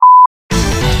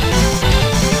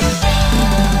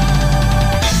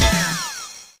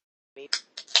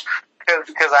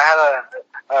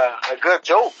a good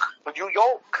joke. Would you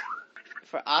yoke?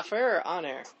 For off air or on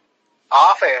air?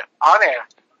 Off air. On air.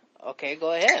 Okay,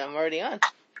 go ahead. I'm already on.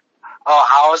 Oh,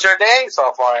 how was your day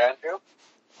so far, Andrew?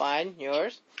 Fine.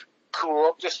 Yours?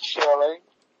 Cool. Just chilling.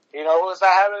 You know who's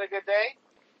not having a good day?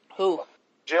 Who?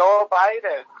 Joe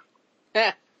Biden.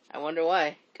 I wonder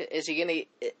why. Is he gonna...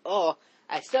 Oh,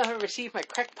 I still haven't received my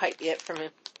crack pipe yet from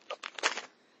him.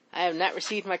 I have not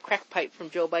received my crack pipe from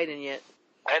Joe Biden yet.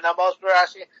 And most people are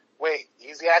asking, wait,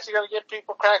 is he actually going to give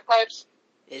people crack pipes?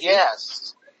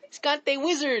 Yes. Scante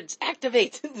Wizards,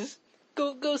 activate!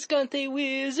 Go Scante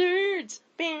Wizards!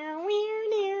 And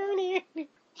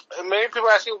many people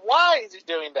are asking, why is he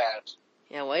doing that?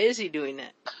 Yeah, why is he doing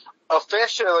that?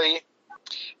 Officially,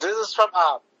 this is from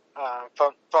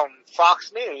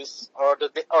Fox News or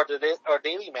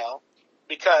Daily Mail,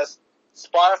 because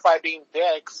Spotify being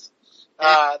dicks,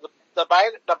 the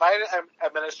Biden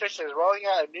administration is rolling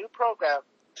out a new program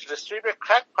to distribute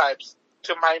crack pipes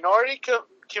to minority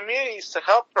communities to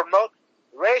help promote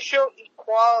racial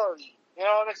equality. You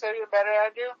know what makes it even better,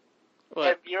 Andrew? What?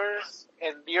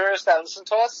 And viewers that listen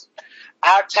to us,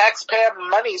 our taxpayer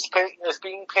money is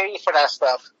being paid for that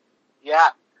stuff.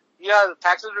 Yeah. You know the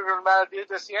taxes we're going to do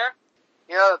this year?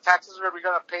 You know the taxes we're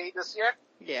going to pay this year?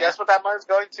 Yeah. Guess what that money's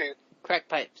going to? Crack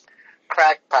pipes.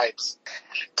 Crack pipes.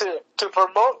 To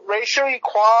promote racial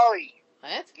equality.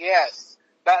 What? Yes.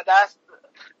 That's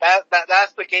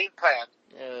the game plan.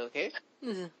 Okay.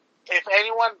 Mm-hmm. If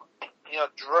anyone,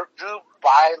 drew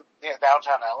by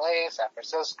downtown LA, San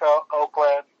Francisco,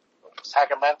 Oakland,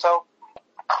 Sacramento,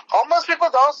 homeless people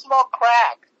don't smoke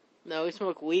crack. No, we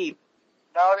smoke weed.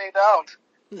 No, they don't.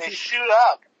 They shoot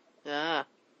up. Ah.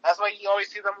 That's why you always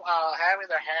see them having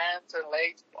their hands and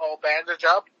legs all bandaged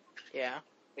up. Yeah.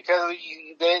 Because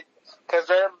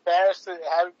they're embarrassed to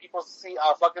having people see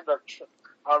fucking their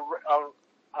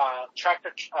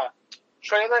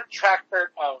trailer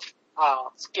tractor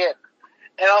skin.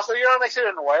 And also, you know what makes it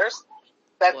even worse?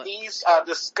 That What? These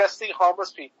disgusting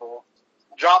homeless people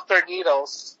drop their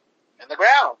needles in the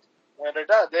ground when they're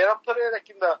done. They don't put it like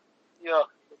in the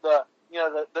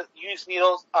used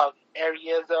needles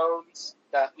area zones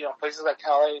that places like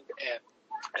LA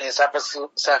and San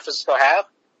Francisco have.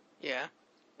 Yeah.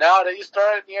 No, they just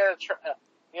throw it near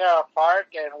a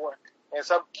park and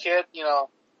some kid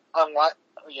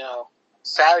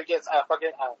sadly gets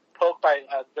fucking poked by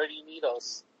dirty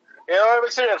needles. You know what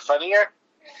makes it even funnier?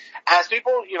 As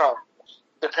people,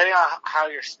 depending on how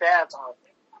your stance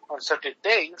on certain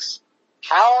things,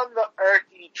 how on the earth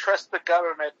do you trust the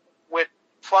government with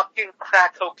fucking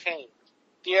crack cocaine?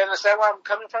 Do you understand where I'm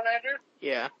coming from, Andrew?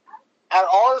 Yeah. And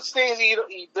all these things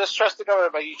you distrust the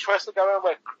government, but you trust the government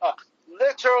with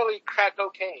literally crack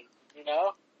cocaine. I'm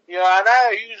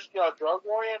not a huge drug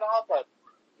warrior and all, but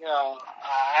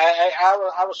I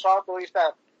have a strong belief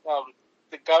that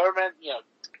the government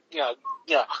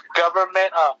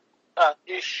government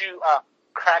issue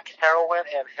crack heroin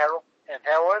and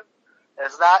heroin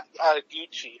is not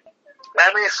Gucci.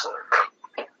 That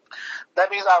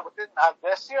means within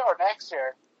this year or next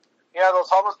year, those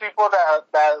homeless people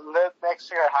that live next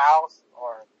to your house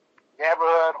or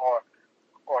neighborhood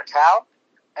or town,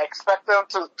 expect them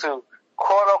to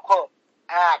quote unquote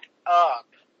act up,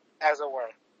 as it were.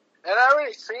 And I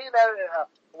already seen that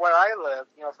where I live.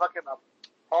 Fucking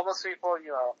homeless people,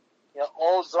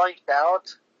 all zoinked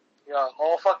out,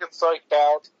 all fucking zoinked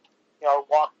out,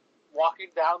 walking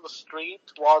down the street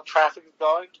while traffic is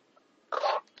going.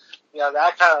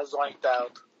 That kind of zoinked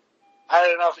out. I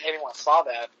don't know if anyone saw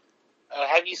that.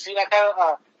 Have you seen that kind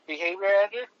of behavior,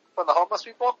 Andrew, from the homeless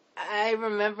people? I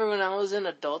remember when I was in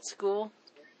adult school,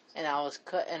 and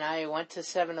I went to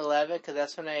 7-Eleven because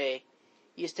that's when I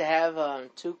used to have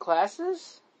 2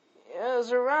 classes. It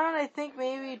was around, I think,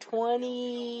 maybe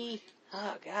 20.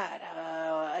 Oh God,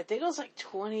 I think it was like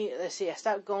 20. Let's see, I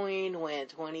stopped going when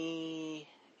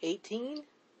 2018.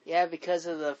 Yeah, because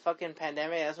of the fucking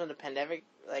pandemic. That's when the pandemic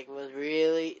was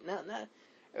really not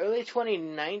early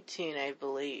 2019, I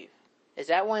believe. Is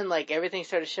that when everything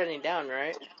started shutting down,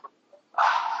 right?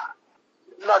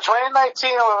 No,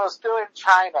 2019 was still in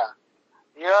China.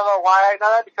 You don't know why I know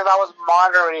that? Because I was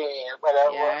monitoring it.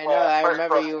 I know. I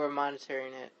remember you were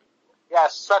monitoring it. Yeah,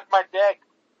 suck my dick.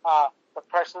 The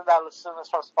person that listens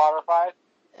from Spotify.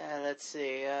 Let's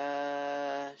see.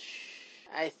 I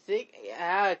think,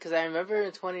 because I remember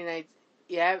in 2019.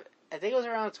 Yeah, I think it was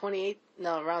around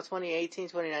 2018,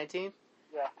 2019.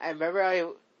 Yeah. I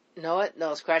remember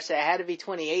scratch that. It had to be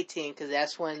 2018 because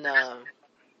that's when.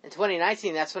 In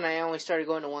 2019, that's when I only started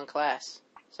going to one class.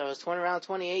 So it was around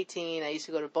 2018. I used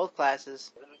to go to both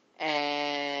classes,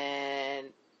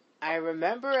 and I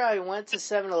remember I went to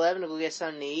 7-Eleven to go get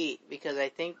something to eat because I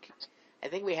think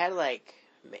we had it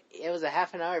was a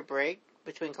half an hour break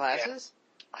between classes.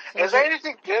 Yeah. So is there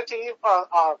anything good to eat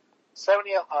on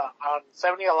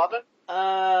 7-Eleven?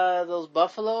 Those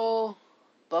buffalo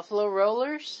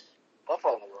rollers.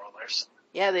 Buffalo rollers.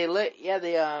 Yeah, they look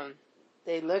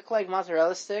like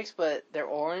mozzarella sticks, but they're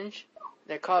orange.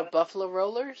 They're called buffalo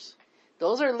rollers.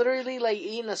 Those are literally like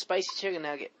eating a spicy chicken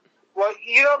nugget. Well,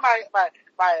 my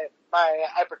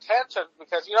hypertension,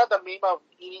 because the meme of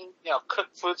eating,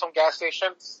 cooked foods from gas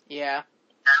stations? Yeah.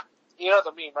 You know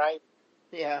the meme, right?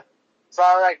 Yeah. So,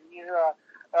 the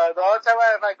only time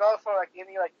if I go for,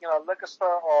 any, liquor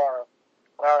store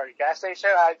or gas station,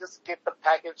 I just get the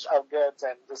package of goods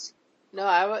and just...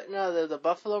 No, the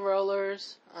buffalo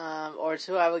rollers, or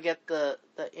two, I would get a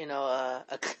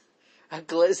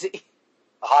glizzy.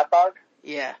 A hot dog?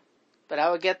 Yeah. But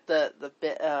I would get the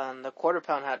quarter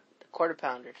pounders.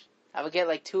 I would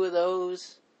get two of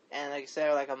those, and like I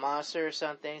said, like a monster or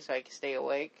something, so I can stay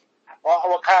awake. Well,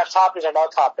 what kind of toppings or no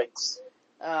toppings?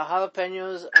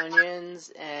 Jalapenos,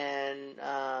 onions, and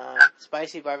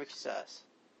spicy barbecue sauce.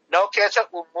 No ketchup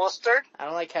or mustard? I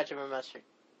don't like ketchup or mustard.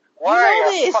 What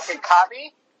are you, fucking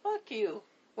commie? Fuck you.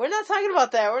 We're not talking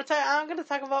about that. I'm gonna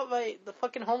talk about the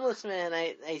fucking homeless man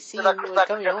I see him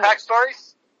coming home. The crack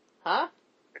stories? Huh?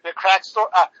 The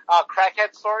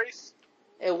crackhead stories?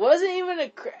 It wasn't even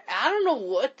I don't know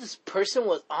what this person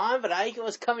was on, but I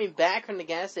was coming back from the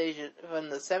gas station,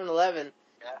 from the 7-Eleven.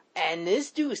 Yeah. And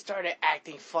this dude started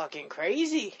acting fucking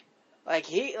crazy.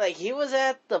 He was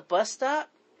at the bus stop.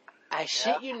 I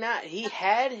shit you not. He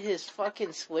had his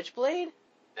fucking switchblade.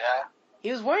 Yeah.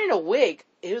 He was wearing a wig.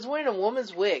 He was wearing a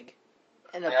woman's wig.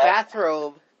 And a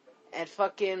bathrobe. And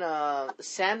fucking,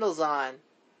 sandals on.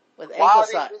 With ankle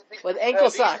socks. With ankle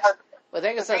socks. With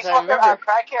ankle socks, I remember.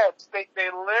 Crackheads, they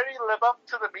literally live up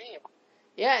to the meme.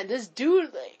 Yeah, and this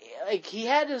dude, he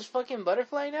had his fucking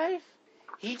butterfly knife.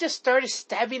 He just started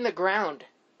stabbing the ground.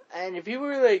 And if people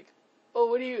were like,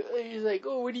 oh, he's like,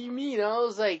 oh, what do you mean? I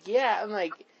was like, yeah. I'm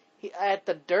like, at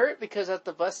the dirt, because at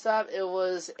the bus stop, it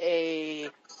was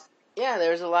there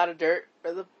was a lot of dirt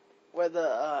where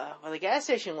the gas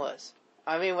station was.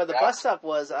 I mean, where the bus stop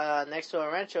was, next to a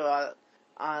rancho,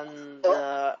 on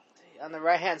the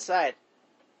right-hand side.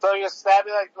 So you're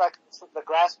stabbing like the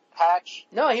grass patch?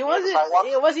 No, he wasn't.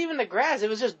 It wasn't even the grass. It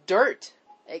was just dirt.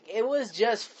 It was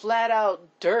just flat out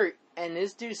dirt. And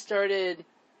this dude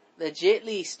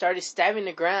legitly started stabbing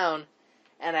the ground.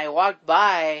 And I walked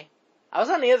by. I was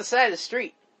on the other side of the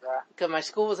street. Yeah. Because my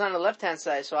school was on the left-hand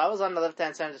side. So I was on the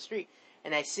left-hand side of the street.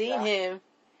 And I seen him.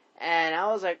 And I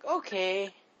was like,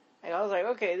 okay.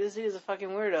 This dude's a fucking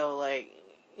weirdo. I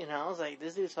was like,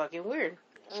 this dude's fucking weird.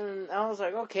 And I was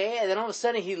like, okay. And then all of a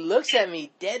sudden he looks at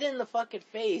me dead in the fucking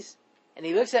face. And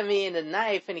he looks at me in the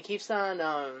knife and he keeps on,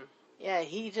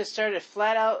 he just started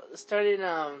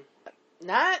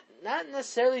not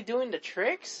necessarily doing the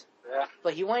tricks. Yeah.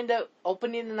 But he wound up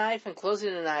opening the knife and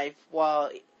closing the knife while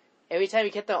every time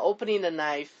he kept on opening the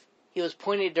knife, he was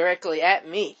pointing directly at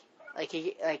me.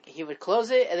 He would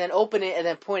close it and then open it and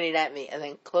then point it at me and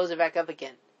then close it back up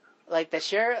again. The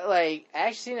sheriff, I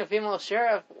actually seen a female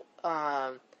sheriff,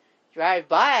 drive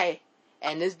by,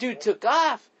 and this dude took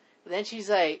off. And then she's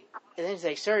like,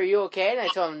 sir, are you okay? And I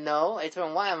told him no. I told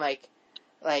him why. I'm like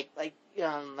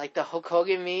the Hulk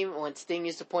Hogan meme when Sting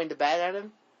used to point the bat at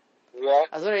him. Yeah.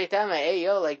 I was literally telling him, hey,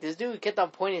 yo, this dude kept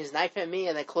on pointing his knife at me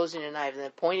and then closing the knife and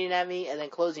then pointing at me and then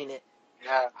closing it.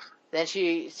 Yeah. Then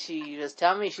she was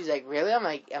telling me, she's like, really? I'm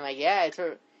like, yeah. I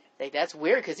told her, that's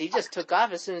weird because he just took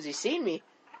off as soon as he seen me.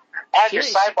 And your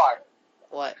sidebar.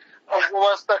 What?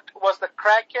 Was the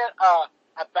crackhead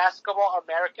a basketball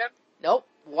American? Nope,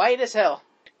 white as hell.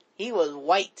 He was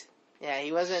white. Yeah,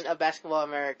 he wasn't a basketball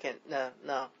American. No.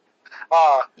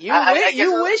 You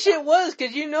wish it was,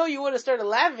 because you would have started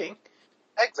laughing.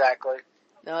 Exactly.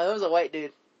 No, it was a white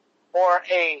dude. Or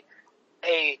a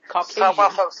Caucasian.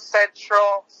 Someone from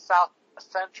Central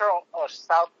or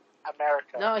South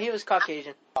America. No, he was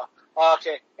Caucasian.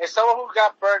 Okay, it's someone who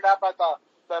got burned up at the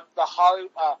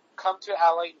Hollywood Come to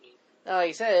LA meet. No, like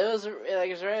I said,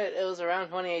 it was around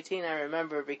 2018. I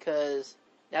remember because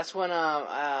that's when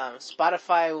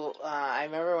Spotify. I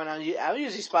remember when I was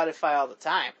using Spotify all the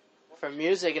time for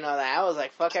music and all that. I was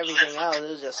like, fuck everything else. It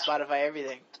was just Spotify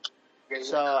everything.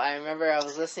 So I remember I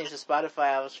was listening to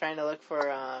Spotify. I was trying to look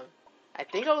for. I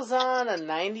think I was on a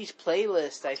 90s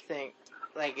playlist. I think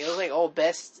it was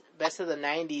best of the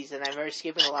 90s, and I remember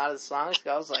skipping a lot of the songs.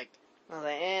 I was like,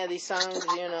 these songs,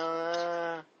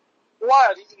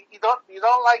 What? You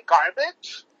don't like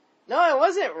garbage? No, it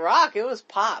wasn't rock. It was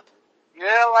pop. You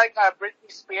didn't like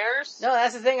Britney Spears? No,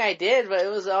 that's the thing I did, but it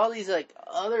was all these, like,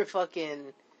 other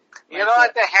fucking... You don't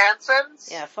like the Hansons?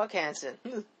 Yeah, fuck Hanson.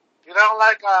 You don't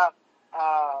like,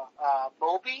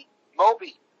 Moby?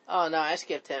 Moby. Oh, no, I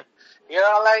skipped him. You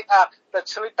don't like, the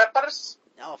Chili Peppers?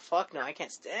 Oh, fuck no, I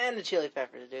can't stand the Chili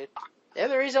Peppers, dude. They're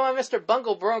the reason why Mr.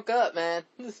 Bungle broke up, man.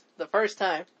 The first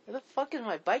time. Where the fuck is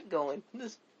my bike going?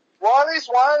 Well, at least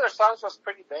one of their songs was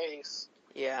pretty bass.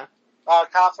 Yeah.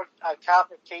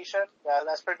 Californication. Yeah,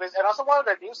 that's pretty bass. And also one of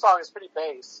their new songs is pretty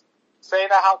bass. Saying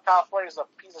that how California is a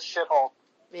piece of shithole.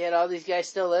 Yet all these guys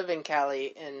still live in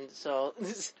Cali, and so...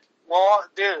 Well,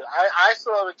 dude, I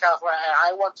still live in California, and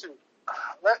I want to...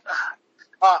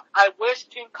 I wish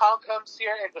King Kong comes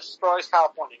here and destroys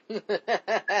California.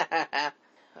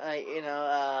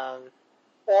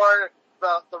 Or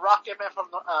the Rocket Man from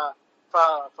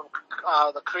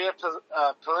the Korean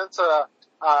Peninsula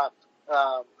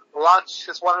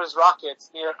launched one of his rockets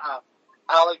near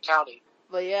LA County.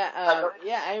 But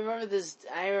I remember this.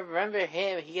 I remember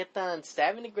him. He kept on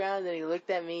stabbing the ground, and he looked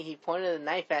at me. He pointed a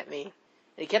knife at me, and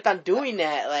he kept on doing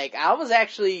that. Like I wasn't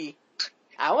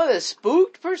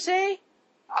spooked per se.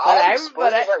 I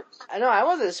know I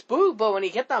wasn't spooked, but when he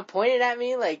kept on pointing at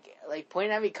me, like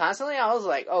pointing at me constantly, I was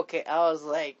like, okay. I was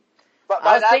like,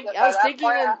 I was thinking.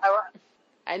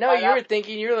 I know you were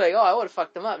thinking. You were like, oh, I would have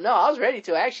fucked him up. No, I was ready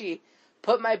to actually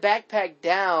put my backpack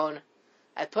down.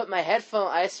 I put my headphone.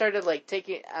 I started like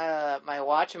taking my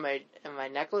watch and my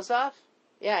necklace off.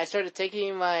 Yeah, I started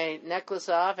taking my necklace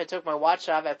off. I took my watch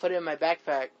off. I put it in my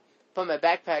backpack. Put my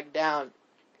backpack down.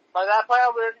 By that point,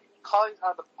 we were calling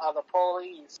the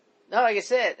police. No, like I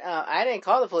said, I didn't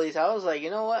call the police. I was like, you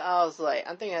know what? I'm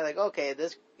thinking like, okay,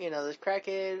 this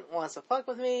crackhead wants to fuck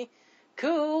with me.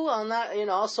 Cool.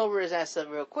 I'll sober his ass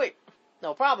up real quick.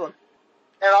 No problem.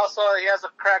 And also, he has a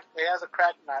crack knife.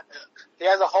 He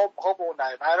has a hobo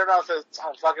knife. I don't know if it's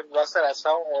fucking rusted as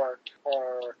hell or.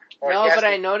 No, but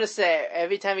I noticed that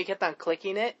every time he kept on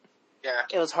clicking it, yeah,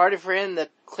 it was harder for him to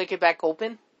click it back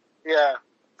open. Yeah.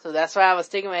 So that's why I was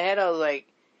thinking in my head. I was like,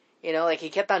 he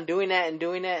kept on doing that and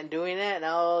doing that and doing that, and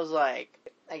I was like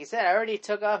I said, I already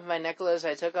took off my necklace.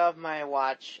 I took off my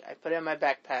watch. I put it in my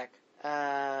backpack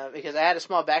because I had a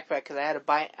small backpack because I had to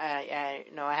buy. I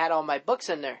had all my books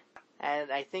in there.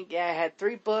 And I think, I had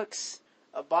 3 books,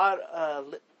 a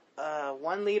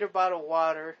 1 liter bottle of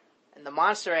water, and the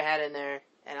Monster I had in there.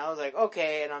 And I was like,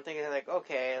 okay. And I'm thinking like,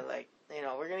 okay, like,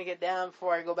 we're going to get down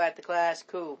before I go back to class.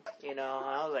 Cool. And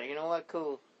I was like, you know what?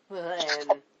 Cool.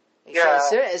 And yeah.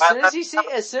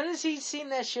 As soon as he seen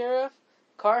that sheriff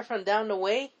car from down the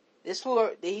way,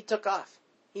 he took off.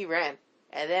 He ran.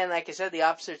 And then, like I said, the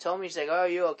officer told me, she's like, oh, are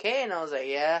you okay? And I was like,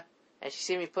 yeah. And she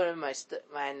seen me putting my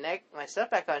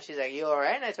stuff back on. She's like, you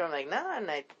alright? And I told her, I'm like, nah.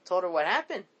 And I told her what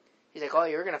happened. She's like, oh,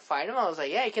 you were going to fight him? I was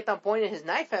like, yeah, he kept on pointing his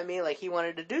knife at me like he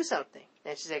wanted to do something.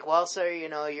 And she's like, well, sir,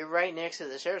 you're right next to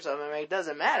the sheriff's office. I'm like, it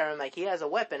doesn't matter. I'm like, he has a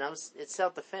weapon. It's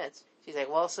self-defense. She's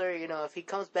like, well, sir, if he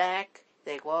comes back,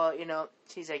 like, well,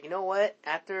 she's like, you know what?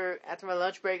 After my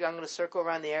lunch break, I'm going to circle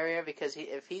around the area because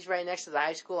if he's right next to the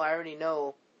high school, I already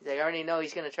know. I already know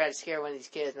he's going to try to scare one of these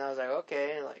kids. And I was like,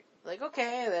 okay,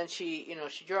 okay, and then she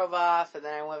drove off, and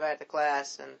then I went back to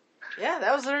class, and yeah,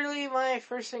 that was literally my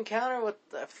first encounter with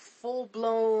a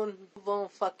full-blown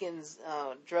fucking,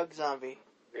 drug zombie.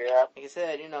 Yeah. Like I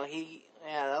said,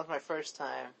 that was my first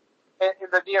time. In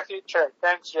the near future.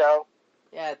 Thanks, Joe.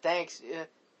 Yeah, thanks. Yeah.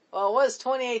 Well, it was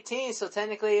 2018, so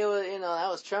technically it was, that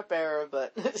was Trump era,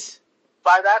 but.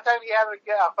 By that time, he had to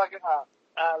get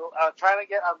trying to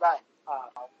get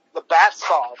the bat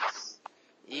salts.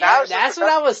 Yeah, that's what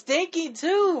I was thinking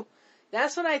too.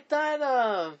 That's what I thought,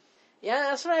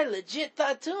 that's what I legit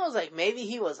thought too. I was like, maybe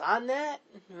he was on that?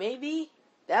 Maybe?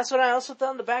 That's what I also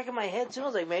thought in the back of my head too. I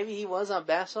was like, maybe he was on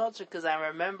bath salts because I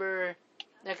remember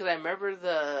I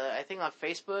think on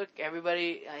Facebook,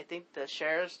 I think the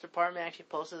sheriff's department actually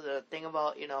posted a thing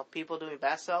about, people doing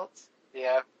bath salts.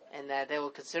 Yeah. And that they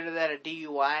would consider that a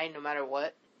DUI no matter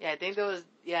what. I think they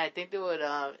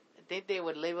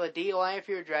would label a DUI if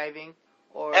you were driving.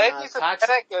 Or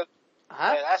toxic.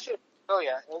 Huh? Yeah, that should kill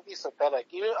you. It would be synthetic.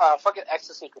 Even fucking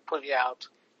ecstasy could put you out.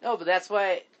 No, but that's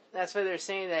why they're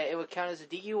saying that it would count as a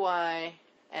DUI,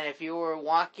 and if you were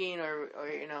walking or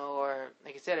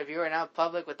like I said, if you were out in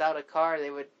public without a car,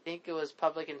 they would think it was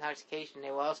public intoxication. They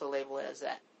would also label it as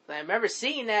that. But I remember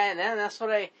seeing that, and then that's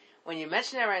what when you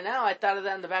mention that right now, I thought of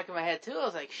that in the back of my head too. I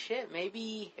was like, shit,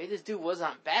 maybe this dude was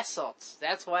on bath salts.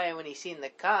 That's why when he seen the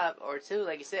cop, or two,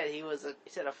 like you said, he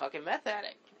said a fucking meth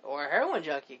addict or a heroin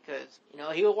junkie, because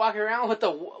he would walk around with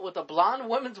a blonde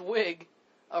woman's wig,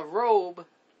 a robe,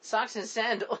 socks and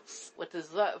sandals with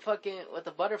his with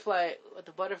the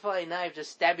butterfly knife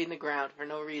just stabbing the ground for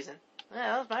no reason.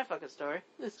 Yeah, that was my fucking story.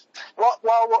 Well,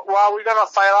 we're gonna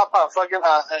fight off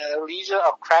a legion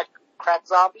of crack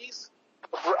zombies.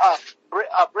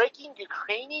 Breaking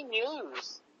Ukrainian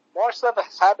news. More stuff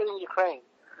has happened in Ukraine.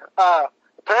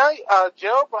 Apparently,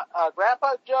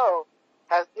 Grandpa Joe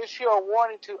has issued a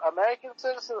warning to American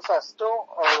citizens that still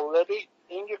are living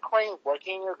in Ukraine,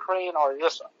 working in Ukraine, or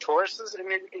just tourists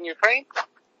in Ukraine.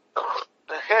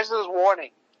 Here's his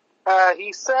warning.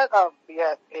 He said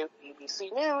via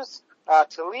ABC News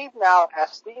to leave now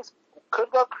as things could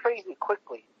go crazy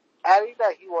quickly, adding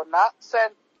that he will not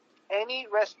send any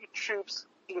rescue troops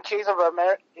in case of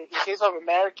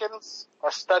Americans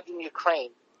are stuck in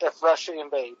Ukraine if Russia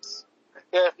invades.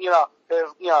 If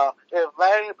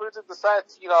Vladimir Putin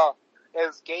decides,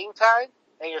 it's game time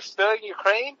and you're still in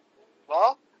Ukraine,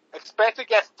 well, expect to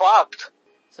get fucked.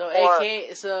 So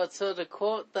so to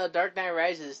quote the Dark Knight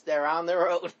Rises, they're on the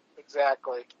road.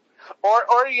 Exactly.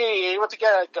 Or you're able to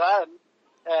get a gun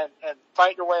and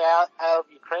fight your way out of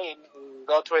Ukraine and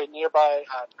go to a nearby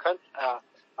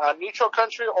neutral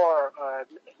country or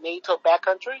NATO back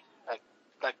country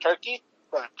like Turkey.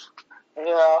 But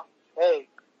hey,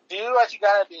 do what you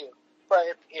gotta do.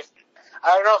 But if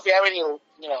I don't know if you have any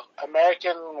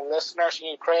American listeners in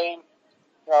Ukraine,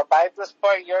 by this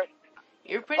point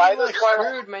you're pretty much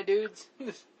screwed, my dudes.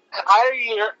 Either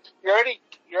you're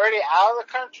already out of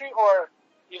the country, or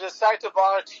you decide to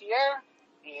volunteer.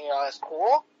 It's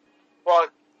cool. Well,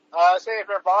 say if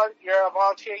you're a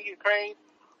volunteer in Ukraine,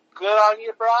 good on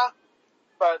you, brah.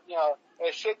 But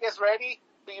if shit gets ready,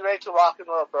 be ready to rock and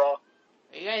roll, bro.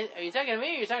 Are you talking to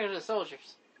me, or are you talking to the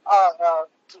soldiers?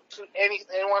 To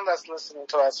anyone that's listening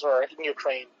to us or in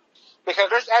Ukraine, because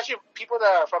there's actually people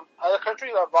that are from other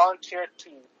countries that volunteer to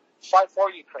fight for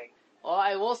Ukraine. Well,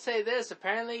 I will say this.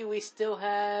 Apparently, we still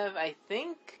have. I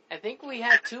think we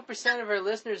have 2% of our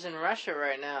listeners in Russia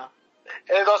right now.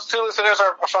 And those 2 listeners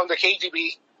are from the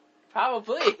KGB.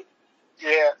 Probably.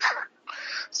 Yeah.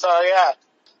 So yeah,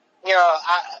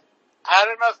 I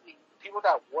don't know if people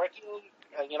that working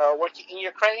in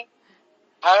Ukraine.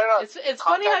 I don't know. It's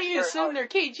funny how you assume they're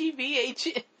KGB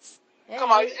agents.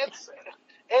 Come on,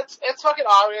 it's fucking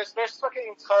obvious. There's fucking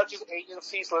intelligence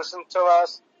agencies listening to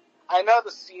us. I know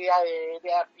the CIA, the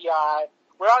FBI.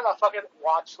 We're on a fucking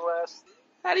watch list.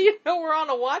 How do you know we're on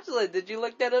a watch list? Did you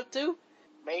look that up too?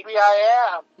 Maybe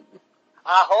I am.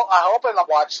 I hope in the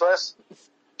watch list,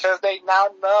 because they now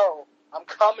know I'm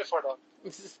coming for them.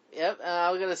 Yep. I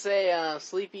was gonna say,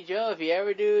 Sleepy Joe. If you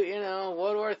ever do,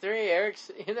 World War III, Eric's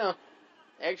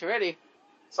ready.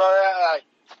 So,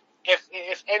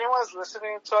 if anyone's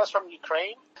listening to us from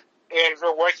Ukraine, if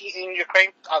you're working in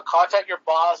Ukraine, contact your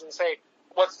boss and say,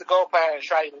 what's the goal plan?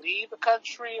 Should I leave the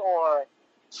country, or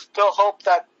still hope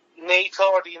that NATO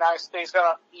or the United States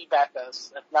gonna evac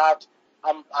us? If not,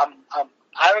 I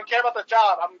don't care about the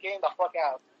job. I'm getting the fuck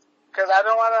out, because I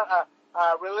don't want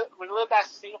to relive that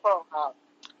scene from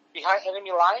Behind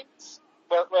Enemy Lines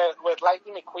with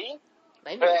Lightning McQueen.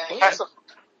 Lightning McQueen.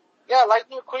 Yeah,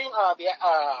 Lightning McQueen,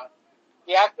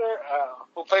 the actor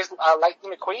who plays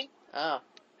Lightning McQueen. Oh.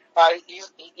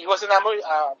 He was in that movie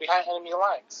Behind Enemy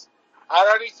Lines. I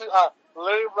don't need to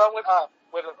literally run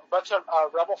with a bunch of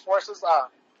rebel forces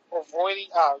avoiding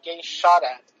getting shot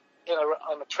at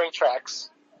on the train tracks.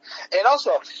 And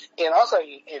also in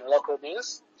local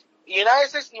news, United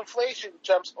States inflation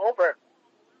jumps over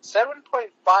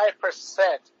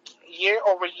 7.5% year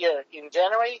over year in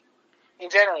January,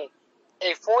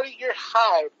 a 40-year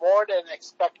high, more than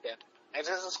expected. And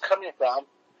this is coming from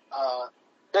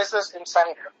Business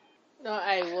Insider. No,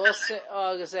 I will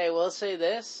say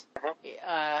this. Mm-hmm.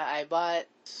 I bought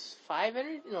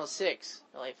 500, no 6,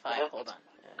 no, like 5. Mm-hmm. Hold on,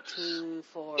 2,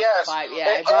 4, yes. 5. Yeah,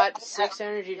 I bought 6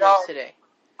 energy drinks today.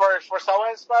 For someone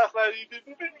in Spotify,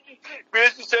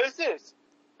 business services.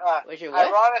 Wait, what?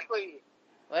 Ironically,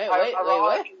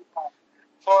 what?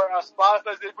 For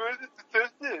Spotify,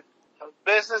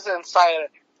 Business Insider,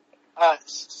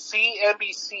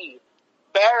 CNBC,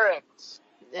 Barron's.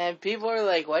 And people are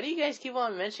like, why do you guys keep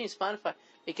on mentioning Spotify?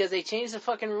 Because they changed the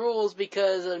fucking rules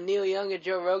because of Neil Young and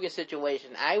Joe Rogan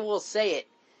situation. I will say it.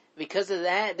 Because of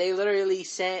that, they literally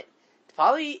sent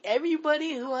probably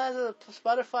everybody who has a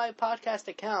Spotify podcast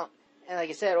account, and like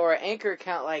I said, or an Anchor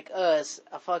account like us,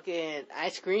 I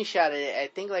screenshotted it, I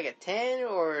think like a 10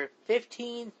 or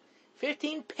 15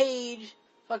 page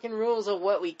fucking rules of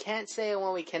what we can't say and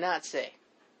what we cannot say.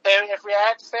 And if we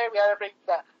had to say, we had to bring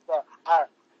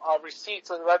our receipts.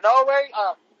 So no way,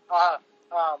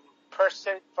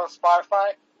 person from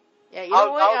Spotify Yeah, you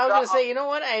know what? I was going to say, I'll, you know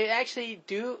what? I actually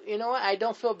do, you know what? I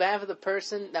don't feel bad for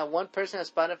that one person at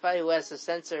Spotify who has to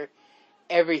censor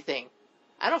everything.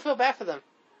 I don't feel bad for them.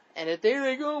 And if they're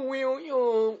like, oh, well,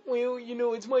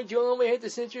 it's my job, I have to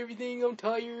censor everything, I'm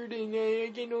tired,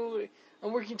 and,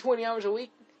 I'm working 20 hours a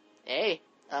week. Hey,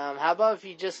 how about if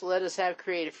you just let us have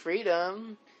creative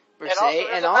freedom, per se,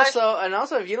 and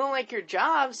also, if you don't like your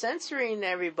job censoring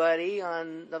everybody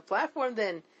on the platform,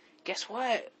 then guess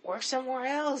what? Work somewhere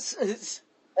else.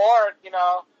 or,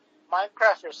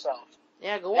 Minecraft yourself.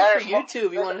 Yeah, go work for YouTube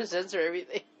if you want to censor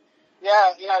everything.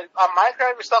 Yeah,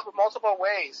 Minecraft yourself in multiple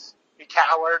ways, you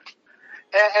coward.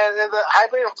 And the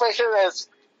hyperinflation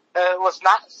was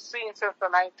not seen since the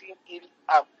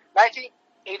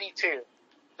 1982.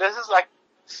 This is like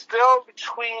still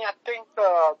between, I think,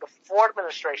 the Ford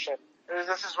administration.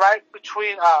 This is right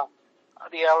between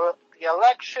the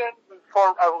election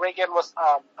before Reagan was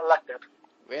elected.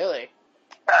 Really?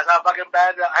 That's how fucking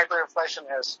bad the hyperinflation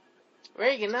is.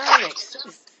 Reaganomics.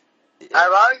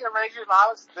 Ironic and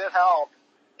Reaganomics did help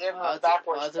in the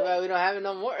backwards. Well, it's about we don't have it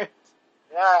no more.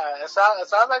 Yeah, it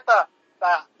sounds like the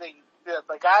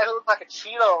guy who looked like a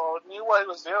Cheeto knew what he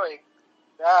was doing.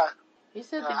 Yeah. He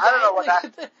said I don't know what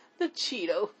the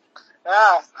Cheeto.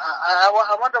 Yeah,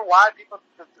 I wonder why people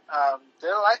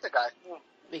didn't like the guy.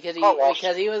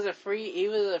 Because he was a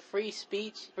free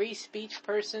speech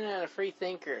person and a free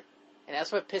thinker, and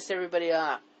that's what pissed everybody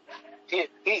off. He's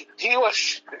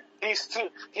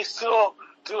too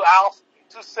alpha,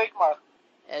 too sigma.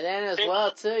 And then as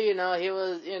well too,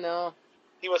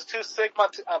 he was too sigma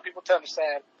to people to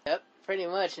understand. Yep, pretty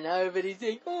much. Now everybody's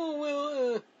like, oh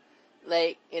well,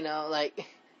 like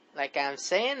I'm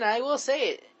saying, I will say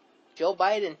it. Joe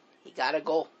Biden, he gotta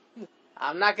go.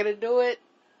 I'm not gonna do it.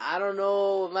 I don't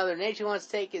know if Mother Nature wants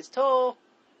to take his toll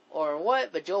or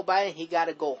what, but Joe Biden, he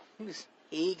gotta go.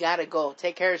 He gotta go.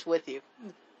 Take Harris with you.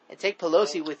 And take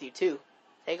Pelosi with you too.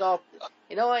 Take all,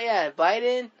 you know what, yeah,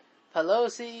 Biden,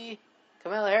 Pelosi,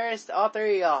 Kamala Harris, all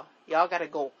three of y'all. Y'all gotta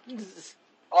go.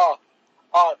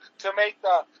 To make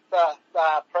the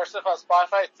person from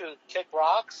Spotify to kick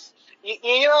rocks.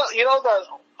 You know the,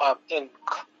 in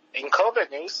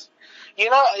COVID news, you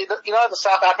know the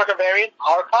South African variant,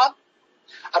 Omicron?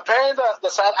 Apparently the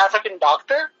South African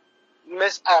doctor,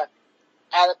 Miss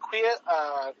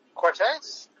Alequia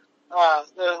Cortez,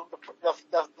 the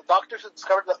doctor who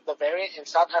discovered the variant in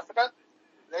South Africa,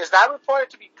 is now reported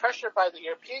to be pressured by the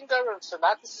European government to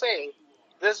not to say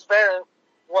this variant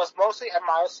was mostly a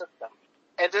mild symptom.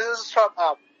 And this is from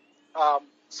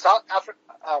South Africa,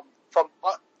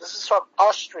 this is from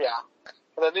Austria.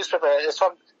 The newspaper is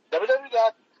from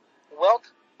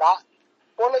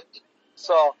www.welt.org.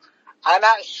 So I'm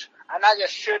not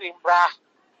just shooting, brah.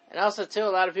 And also too, a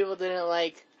lot of people didn't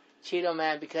like Cheeto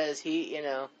Man because he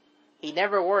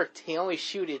never worked. He always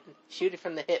shoot it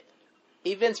from the hip.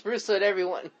 He Vince Russo'd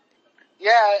everyone.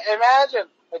 Yeah, imagine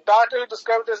a doctor who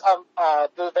discovered this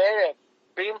the variant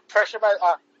being pressured by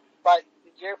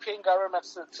European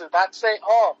governments to not say,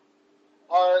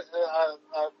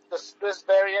 this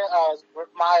variant is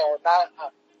mild,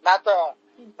 not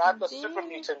the super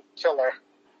mutant killer.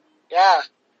 Yeah,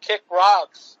 kick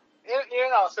rocks.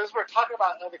 Since we're talking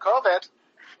about the COVID,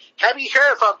 have you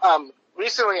heard from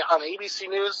recently on ABC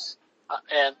News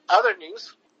and other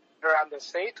news around the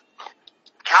state?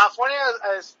 California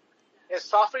is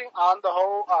softening on the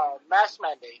whole mask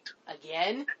mandate.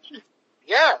 Again?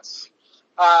 Yes.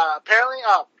 Apparently,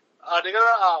 they're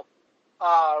gonna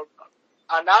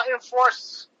not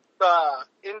enforce the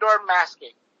indoor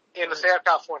masking in the state of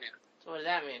California. So what does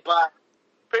that mean? But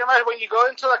pretty much when you go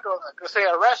into say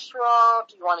a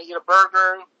restaurant, you want to eat a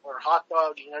burger or a hot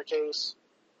dog in your case,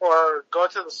 or go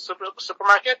to the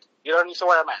supermarket, you don't need to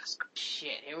wear a mask.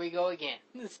 Shit, here we go again.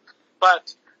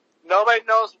 But nobody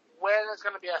knows when it's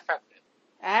going to be effective.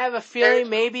 I have a feeling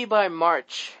maybe by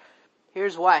March.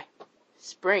 Here's why.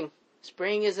 Spring.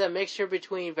 Spring is a mixture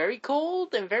between very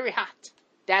cold and very hot.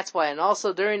 That's why. And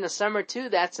also during the summer too,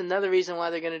 that's another reason why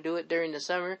they're going to do it during the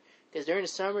summer. Because during the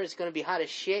summer it's going to be hot as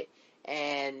shit.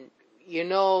 And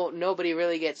nobody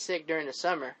really gets sick during the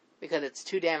summer because it's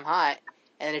too damn hot.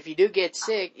 And if you do get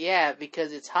sick, yeah,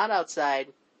 because it's hot outside,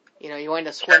 you end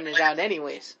up sweating it out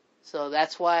anyways. So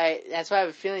that's why I have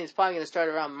a feeling it's probably going to start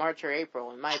around March or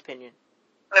April, in my opinion.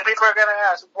 And people are going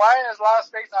to ask, why is a lot of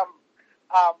states,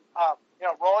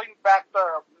 rolling back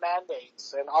their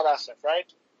mandates and all that stuff, right?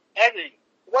 Eddie,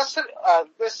 what's it,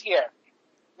 this year?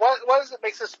 What does it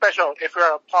makes it special if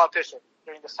you're a politician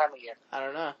during this time of year? I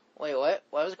don't know. Wait, what?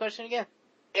 What was the question again?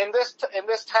 In this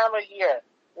time of year,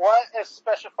 what is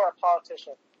special for a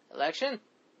politician? Election?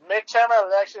 Midterm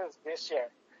elections this year.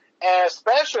 And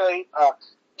especially,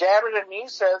 Gavin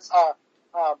Newsom's,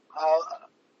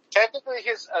 technically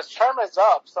his term is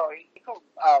up, so he can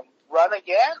run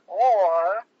again,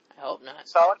 or I hope not.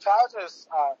 sabotage his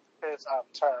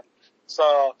term.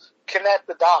 So connect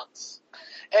the dots,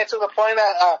 and to the point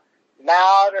that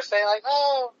now they're saying like,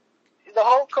 oh, the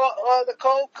whole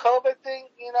COVID thing,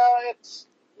 it's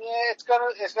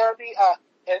gonna be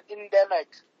an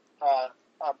endemic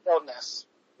illness.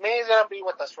 Maybe it's gonna be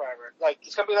with us forever. Like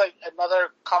it's gonna be like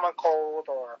another common cold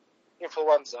or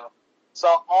influenza. So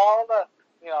all the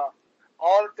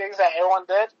things that everyone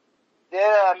didn't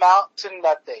amount to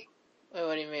nothing. Wait,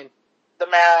 what do you mean? The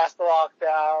masks, the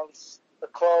lockdowns, the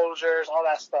closures, all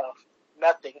that stuff.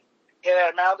 Nothing.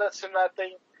 It amounted to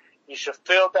nothing. You should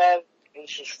feel bad, and you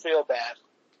should feel bad.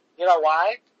 You know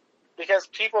why? Because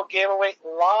people gave away a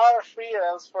lot of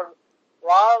freedoms a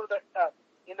lot of the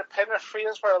independent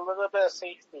freedoms for a little bit of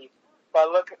safety. But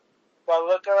look at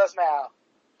us now.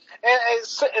 And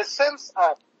since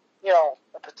a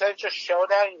potential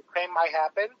showdown in Ukraine might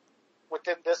happen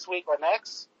within this week or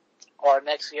next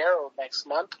year or next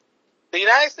month, the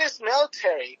United States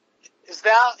military is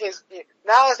now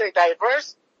a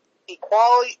diverse,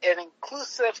 equality, and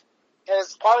inclusive, and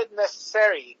is probably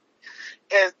necessary.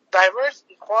 Is diverse,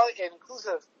 equality, and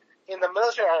inclusive in the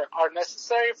military are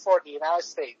necessary for the United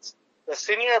States. The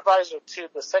senior advisor to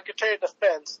the Secretary of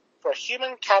Defense for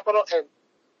Human Capital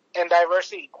and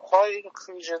Diversity, Equality, and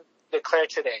Inclusion declared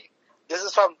today. This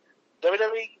is from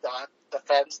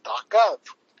www.defense.gov.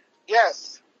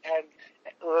 Yes, and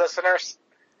listeners,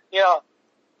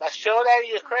 that show that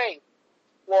Ukraine,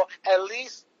 well, at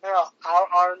least, our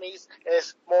armies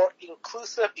is more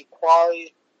inclusive,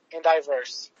 equality, and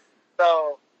diverse.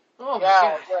 So, oh my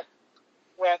God.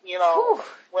 when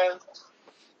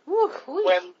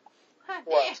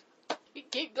what? You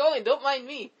keep going, don't mind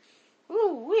me.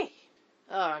 Woo-wee.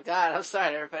 Oh my God, I'm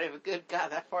sorry everybody, but good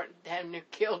God, that part damn near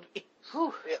killed me.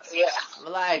 Whew. Yeah. I'm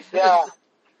alive. Yeah.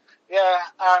 The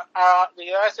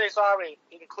United States Army,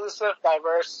 inclusive,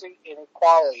 diversity, and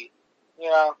equality.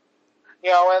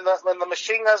 When the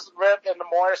machine guns rip and the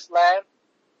mortars land,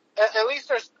 at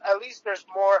least there's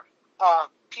more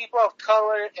people of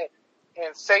color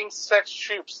and same-sex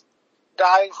troops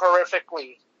dying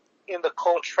horrifically in the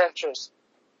cold trenches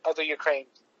of the Ukraine.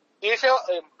 Do you feel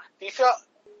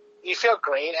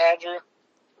great, Andrew?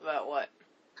 About what?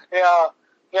 The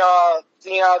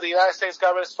United States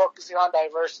government is focusing on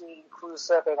diversity,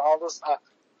 inclusive, and all those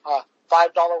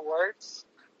 $5 words,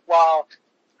 while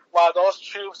those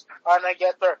troops are gonna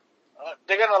get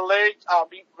they're gonna literally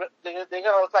they're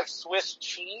gonna look like Swiss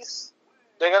cheese.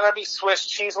 They're gonna be Swiss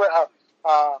cheese when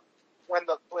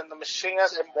the machine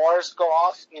guns and mortars go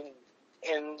off in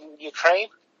Ukraine.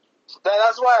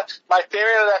 That's why my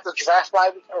theory is that the draft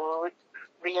might be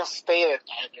reinstated,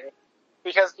 Andrew,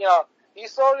 because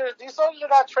these soldiers are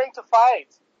not trained to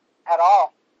fight at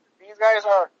all. These guys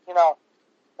are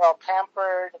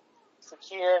pampered,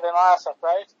 secured, and all that stuff,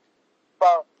 right?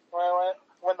 But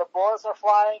when the bullets are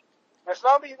flying, there's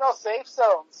gonna be no safe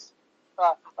zones.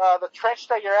 The trench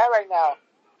that you're at right now,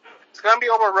 it's gonna be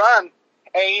overrun.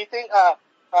 And you think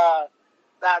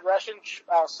that Russian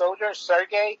soldier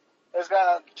Sergei is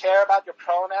gonna care about your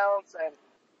pronouns and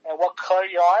what color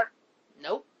you are?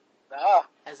 Nope. No.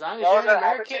 As long as you're an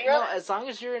American, as long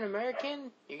as you're an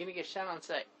American, you're gonna get shot on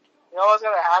sight. You know what's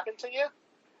gonna happen to you?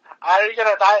 Either you're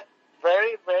gonna die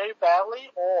very, very badly,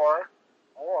 or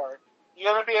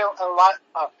you're gonna be in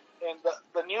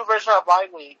the new version of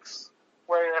Line Leaks,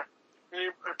 where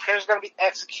your parents gonna be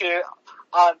executed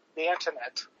on the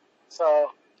internet.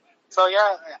 So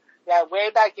yeah,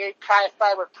 way back here,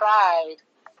 fight with pride,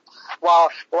 while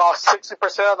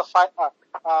 60% of the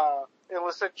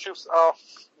enlisted troops are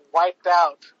wiped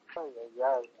out.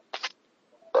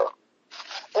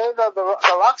 And the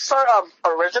Rockstar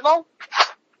original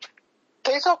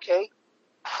tastes okay. It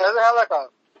doesn't have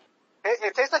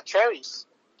it tastes like cherries.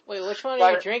 Wait, which one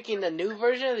are you drinking? The new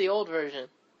version or the old version?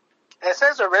 It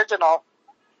says original.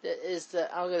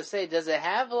 I'm gonna say, does it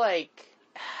have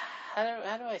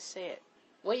how do I say it?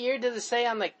 What year does it say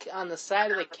on the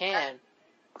side of the can?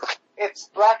 It's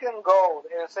black and gold,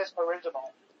 and it says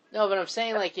original. No, but I'm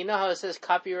saying, how it says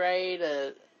copyright,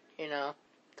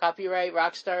 copyright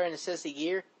Rockstar, and it says the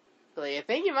year? I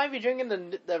think you might be drinking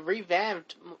the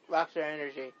revamped Rockstar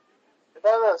Energy. It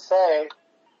doesn't say.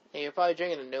 Yeah, you're probably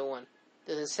drinking a new one.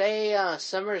 Does it say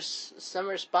Summer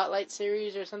Spotlight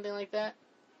Series or something like that?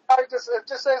 It just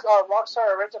says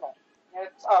Rockstar Original.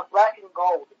 It's black and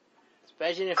gold.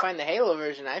 Especially if you find the Halo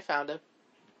version, I found them.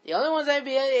 The only ones I'd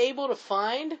be able to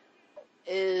find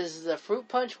is the Fruit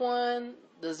Punch one,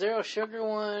 the Zero Sugar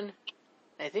one.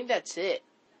 I think that's it.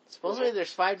 Supposedly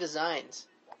there's 5 designs.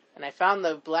 And I found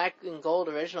the black and gold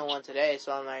original one today,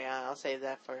 so I'm like, I'll save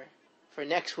that for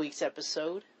next week's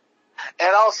episode.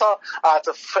 And also,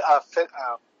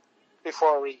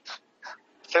 before we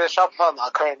finish up on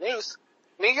the current news,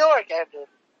 New York, Andrew.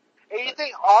 And you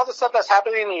think all the stuff that's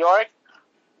happening in New York,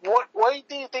 what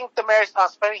do you think the mayor's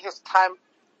spending his time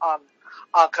on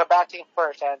combating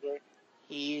first, Andrew?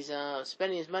 He's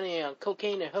spending his money on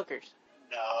cocaine and hookers.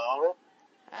 No.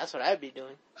 That's what I'd be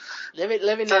doing.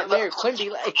 Living that Mayor Quimby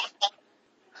life.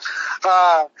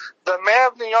 The mayor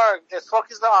of New York is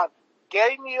focused on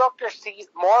getting New Yorkers to eat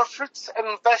more fruits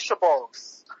and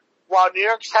vegetables, while New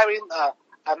York's having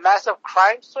a massive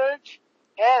crime surge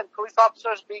and police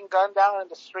officers being gunned down in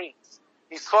the streets.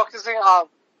 He's focusing on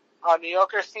New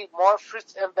Yorkers to eat more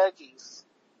fruits and veggies,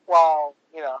 while,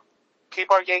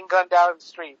 people are getting gunned down in the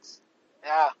streets.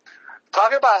 Yeah.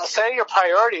 Talking about setting your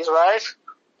priorities, right?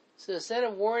 So instead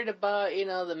of worried about,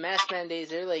 the mask mandates,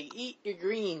 they're like, eat your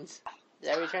greens. Is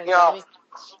that what you're trying to tell me?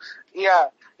 Yeah.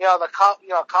 The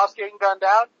cops getting gunned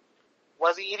down.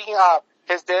 Was he eating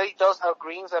his daily dose of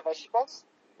greens and vegetables?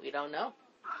 We don't know.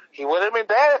 He would have been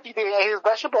dead if he didn't eat his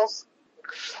vegetables.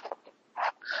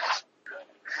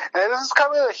 And this is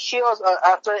coming to the heels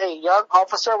after a young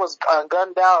officer was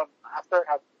gunned down after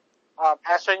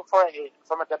answering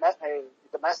from a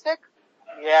domestic.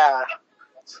 Yeah.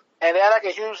 And they had like a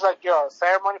huge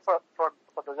ceremony for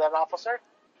the dead officer.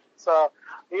 So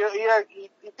you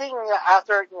think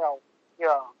after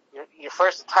your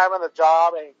first time on the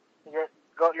job and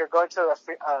you're going to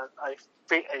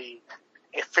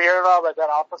a funeral of a dead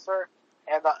officer,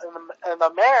 and the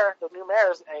mayor, the new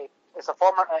mayor is a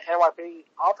former NYPD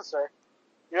officer.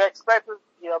 You expect to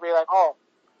be like, oh,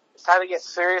 it's time to get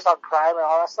serious on crime and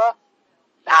all that stuff.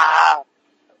 Nah.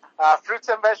 Fruits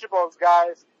and vegetables,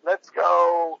 guys. Let's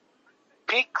go.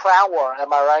 Peak clown war,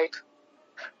 am I right?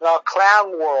 No,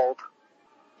 clown world.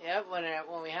 Yeah, when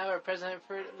we have our president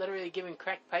for literally giving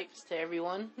crack pipes to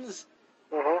everyone.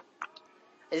 Mm-hmm.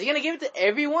 Is he gonna give it to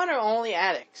everyone or only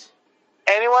addicts?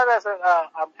 Anyone that's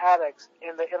addicts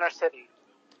in the inner city.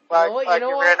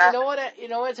 You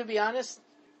know what? To be honest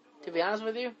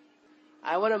with you,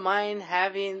 I wouldn't mind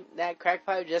having that crack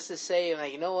pipe just to say,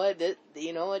 like, you know what?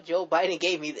 Joe Biden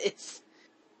gave me this.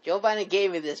 Joe Biden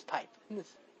gave me this pipe.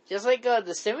 Just like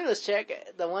the stimulus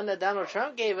check, the one that Donald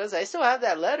Trump gave us, I still have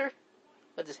that letter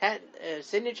with his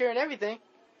signature and everything.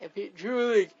 And people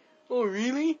were like, oh,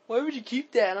 really? Why would you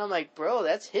keep that? And I'm like, bro,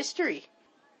 that's history.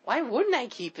 Why wouldn't I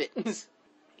keep it? You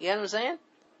know what I'm saying?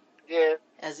 Yeah.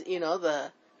 As,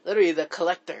 literally the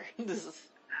collector. And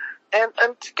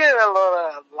to get a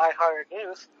little lighthearted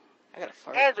news, I gotta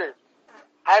fart. Andrew,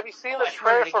 have you seen the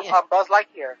trailer for Buzz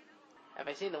Lightyear? Have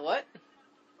I seen the what?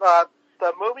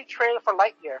 The movie trailer for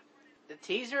Lightyear. The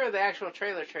teaser or the actual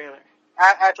trailer?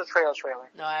 Actual trailer.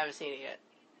 No, I haven't seen it yet.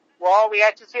 Well, we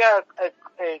actually see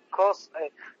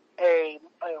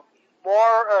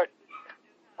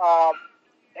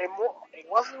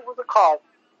what's it called?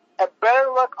 A better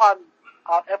look on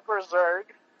Emperor Zurg,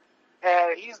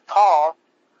 and he's tall,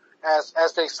 as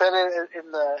they said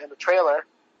in the trailer,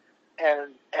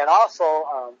 and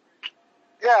also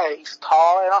he's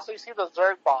tall, and also you see the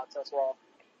Zurg bots as well.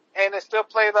 And they still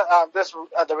play the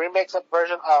remix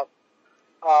version of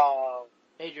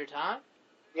Major Tom?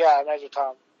 Yeah, Major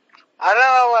Tom. I don't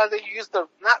know whether you use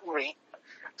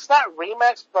it's not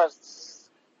remix, but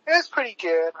it's pretty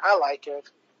good. I like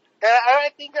it. And I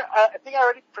think I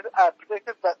already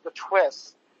predicted the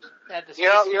twist. You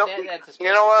know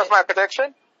what was my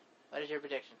prediction? What is your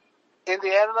prediction? In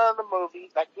the end of the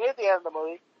movie, near the end of the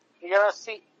movie, you're gonna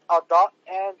see adult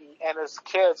Andy and his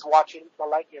kids watching the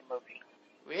Lightyear movie.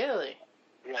 Really?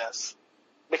 Yes.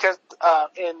 Because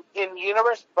in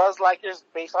universe, Buzz Lightyear is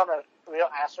based on a real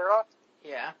astronaut.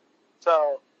 Yeah.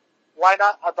 So why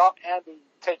not adult Andy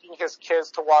taking his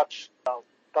kids to watch the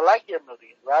Lightyear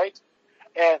movie, right?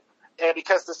 And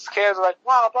because the kids are like,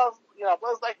 wow, Buzz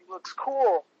Lightyear looks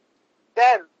cool.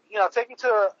 Then take me to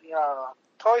a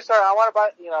toy store. I want to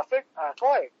buy a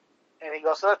toy, and he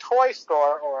goes to the toy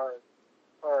store,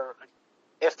 or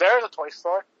if there's a toy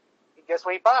store, guess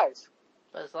what he buys?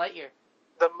 Buzz Lightyear.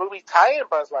 The movie tie-in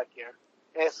Buzz Lightyear.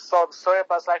 And so the story of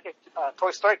Buzz Lightyear,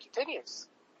 Toy Story continues.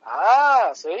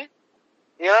 See?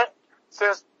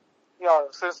 Since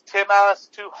Tim Allen is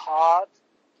too hot,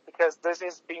 because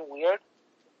Disney's being weird,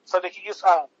 so they can use,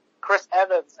 Chris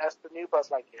Evans as the new Buzz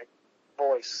Lightyear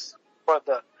voice for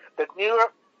the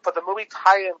movie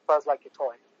tie-in Buzz Lightyear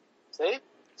toy. See?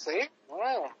 See,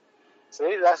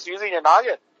 that's using your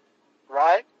noggin.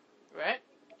 Right?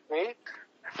 See?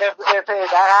 If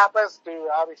that happens, dude,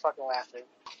 I'll be fucking laughing.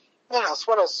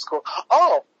 What else is cool?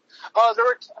 Oh, Oh, there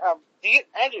were.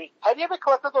 Andrew, have you ever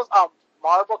collected those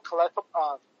Marvel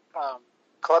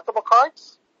collectible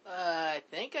cards? I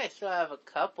think I still have a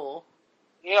couple.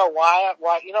 You know why?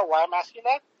 You know why I'm asking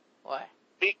that? Why?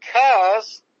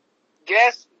 Because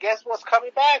guess what's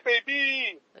coming back,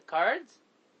 baby? The cards?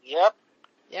 Yep.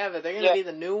 Yeah, but they're gonna be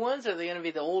the new ones, or they're gonna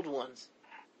be the old ones?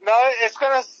 No, it's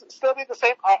gonna still be the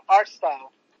same art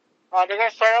style. They're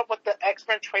gonna start up with the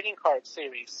X-Men trading card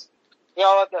series. You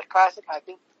know, the classic, I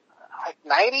think, like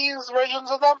 90s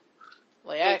versions of them.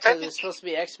 Well, yeah, because it's supposed to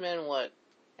be X-Men, what?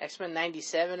 X-Men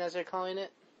 97, as they're calling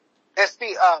it? It's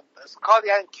it's called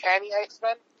the Uncanny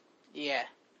X-Men. Yeah.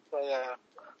 So, yeah.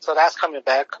 So that's coming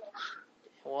back.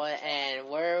 What, and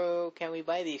where can we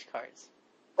buy these cards?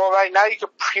 Well, right now you can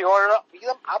pre-order them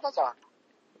via Amazon.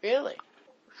 Really?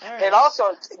 Alright. And also,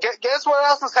 guess what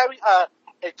else is having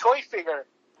a toy figure?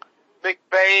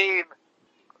 McBain.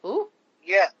 Who?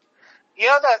 Yeah. You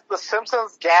know that the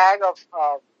Simpsons gag of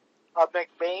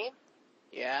McBain?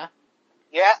 Yeah.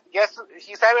 Yeah, guess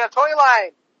he's having a toy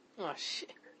line. Oh shit.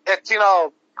 It's, you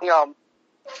know,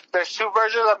 there's two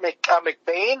versions of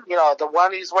McBain. You know, the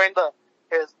one he's wearing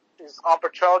his on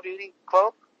patrol duty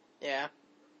clothes. Yeah.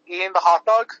 Eating the hot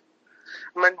dog.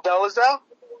 Mendoza.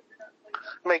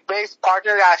 McBain's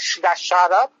partner got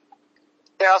shot up.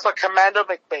 And also Commander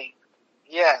McBain.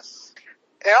 Yes.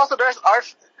 And also there's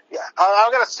art. Yeah,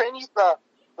 I'm gonna send you the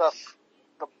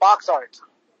box art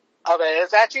of it.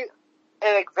 It's actually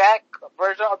an exact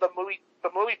version of the movie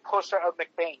poster of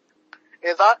McBain.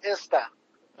 It's on Insta.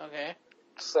 Okay.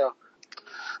 So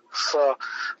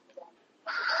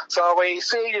when you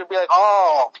see it, you'll be like,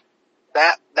 oh,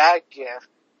 that gift.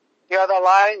 You know the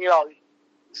line, you know,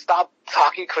 stop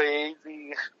talking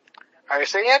crazy. Are you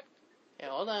seeing it? Yeah,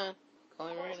 hold on.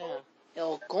 Calling right now.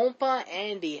 El Compa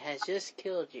Andy has just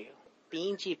killed you.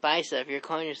 Pinche paisa if you're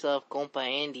calling yourself Compa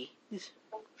Andy.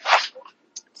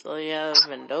 So you have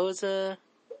Mendoza,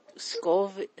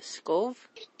 Scove,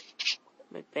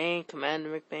 McBain, Commander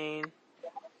McBain.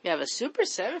 You have a Super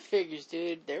 7 figures,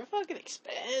 dude. They're fucking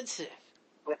expensive.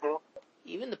 Mm-hmm.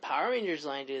 Even the Power Rangers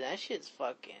line, dude, that shit's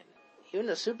fucking... Even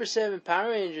the Super 7 Power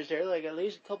Rangers, they're like at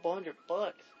least a couple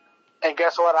 $100. And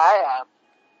guess what I have?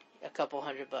 A couple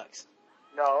 $100.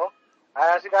 No.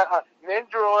 I actually got a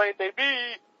Nindroid,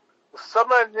 baby.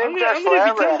 Summer Ninja I'm gonna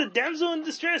forever. become the damsel in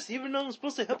distress, even though I'm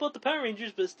supposed to help out the Power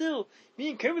Rangers, but still, me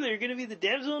and Kimberly are gonna be the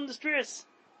damsel in distress.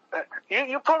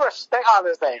 You put respect on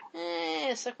this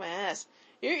name. Suck my ass.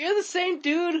 You're the same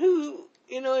dude who,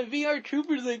 you know, in VR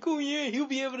Troopers, like, oh yeah, he'll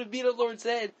be able to beat up Lord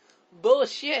Zed.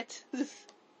 Bullshit.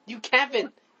 You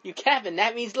capping.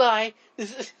 That means lie.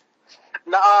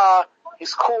 Nah,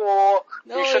 he's cool.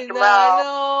 No, you shut he's your not. mouth.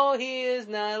 No, he is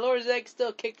not. Lord Zed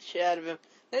still kicked the shit out of him.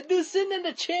 That dude's sitting in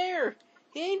a chair.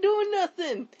 He ain't doing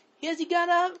nothing. Has he got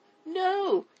up?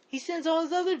 No. He sends all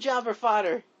his other jobber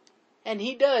fodder. And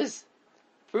he does.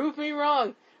 Prove me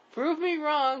wrong.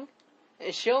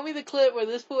 And show me the clip where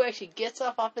this fool actually gets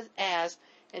off his ass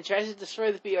and tries to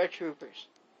destroy the VR Troopers.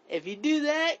 If you do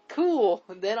that, cool.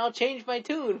 Then I'll change my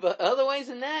tune. But otherwise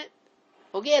than that,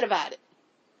 forget about it.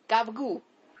 Gabagoo.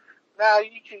 Nah,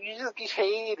 you just keep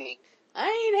hating. I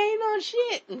ain't hating on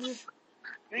shit.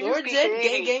 Lord Zed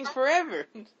gangs forever.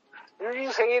 You're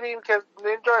just hating because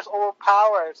Ninja is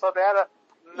overpowered, so they had to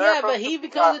nerf him. Yeah, but he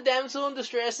becomes a damsel in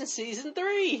distress in season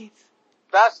 3.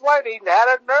 That's why they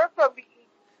had to nerf him.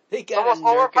 They got to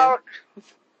nerf him.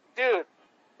 Dude,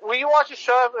 when you watch the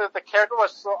show, the character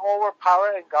was so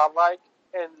overpowered and godlike,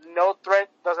 and no threat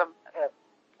doesn't,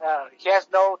 he has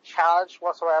no challenge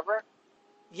whatsoever.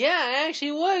 Yeah, I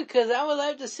actually would, because I would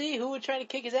love to see who would try to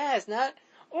kick his ass, not,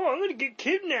 oh, I'm gonna get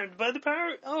kidnapped by the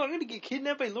power, oh, I'm gonna get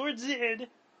kidnapped by Lord Zed.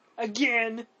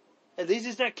 Again. At least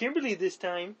it's not Kimberly this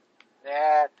time.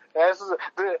 Yeah,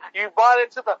 you bought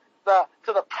into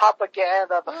the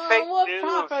propaganda, the fake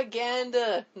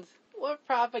news. What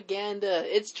propaganda?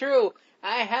 It's true.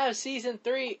 I have season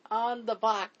 3 on the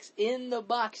box, in the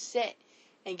box set.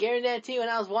 And guarantee when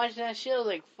I was watching that show, I was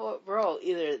like, bro,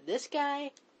 either this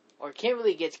guy or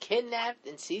Kimberly gets kidnapped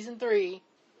in season 3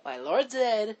 by Lord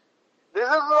Zed. This is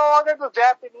no longer the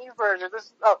Japanese version. This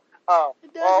is, fuck,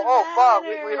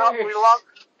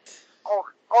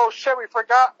 shit, we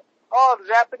forgot. Oh, the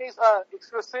Japanese,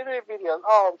 exclusivity videos.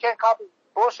 Oh, we can't copy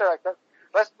bullshit like that.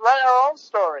 Let's write our own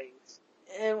stories.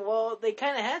 And, well, they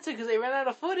kinda had to because they ran out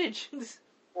of footage.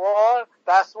 Well,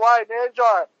 that's why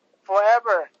Ninja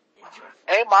forever.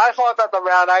 Ain't my fault that the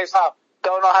round eyes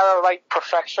don't know how to write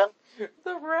perfection.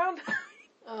 The round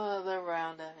eyes.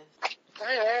 It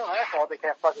ain't my fault they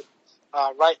can't fucking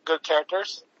write good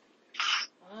characters.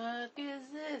 What is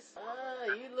this?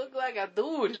 You look like a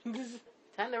dude.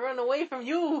 Time to run away from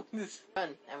you.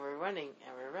 Run, and we're running,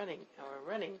 and we're running, and we're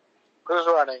running. Who's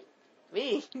running?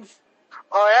 Me.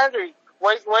 Oh, Andrew,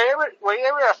 were you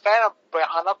ever a fan of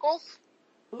Bionicles?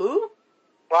 Who?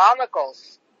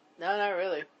 Bionicles. No, not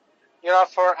really.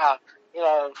 For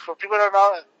people to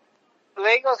know,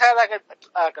 Legos had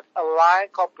a line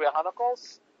called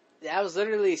Bionicles. Yeah, I was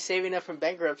literally saving up from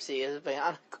bankruptcy as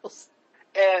Bionicles.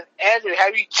 And Andrew,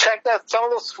 have you checked out some of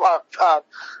those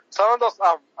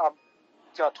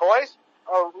toys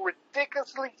are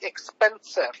ridiculously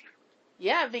expensive.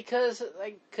 Yeah, because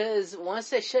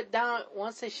once they shut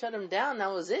them down,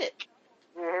 that was it.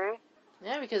 Mhm.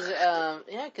 Yeah, because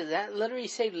that literally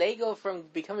saved Lego from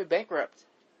becoming bankrupt.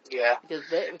 Yeah.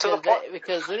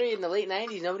 Because literally in the late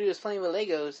 90s, nobody was playing with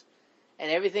Legos, and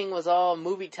everything was all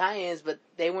movie tie-ins, but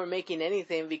they weren't making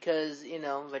anything because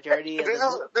majority of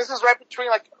this is right between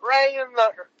right in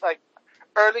the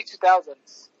early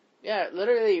 2000s. Yeah,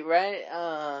 literally right.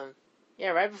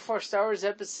 Right before Star Wars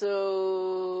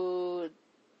episode.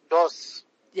 Dos.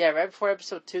 Yeah, right before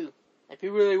episode 2. And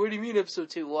people were like, "What do you mean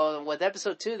episode 2?" Well, with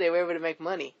episode 2, they were able to make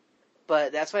money.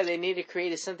 But that's why they needed to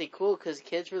create something cool, because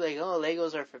kids were like, "Oh,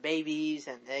 Legos are for babies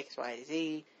and X, Y,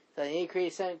 Z." So they need to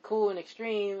create something cool and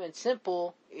extreme and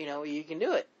simple. You can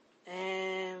do it.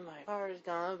 And my car is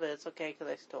gone, but it's okay because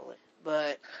I stole it.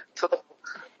 But to the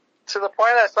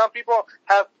point that some people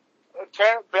have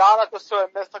turned Bionicles to a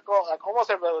mystical, almost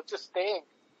a religious thing.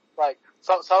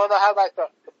 Some of them have the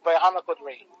Bionicle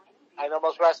dream. I know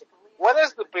most wrestling. What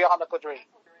is the Bionicle dream?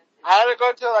 I had to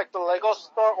go to the Lego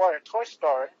store or a toy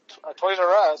store, Toys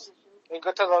R Us, and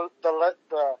go to the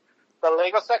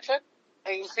Lego section,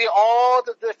 and you see all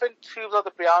the different tubes of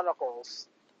the Bionicles.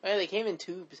 Well, they came in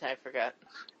tubes. I forgot.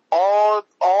 All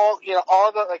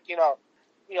the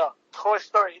Toy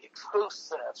Story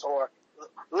exclusives or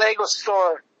Lego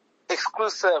store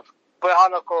exclusive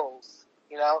Bionicles.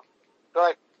 They're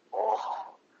like,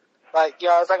 oh,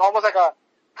 it's almost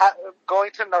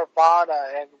going to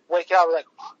Nirvana and waking up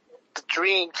the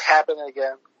dream happening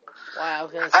again. Wow, I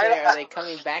was gonna say, are they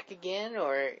coming back again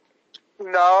or?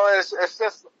 No, it's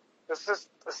just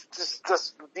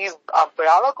these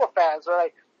Bionicle fans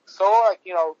are so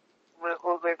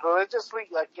religiously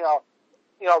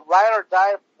ride or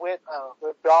die with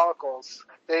Bionicles.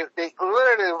 They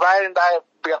literally ride and die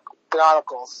with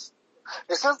Bionicles.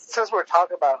 It's just, since we're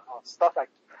talking about stuff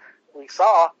we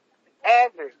saw,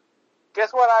 Andrew,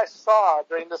 guess what I saw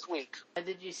during this week? What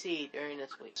did you see during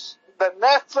this week? The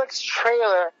Netflix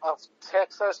trailer of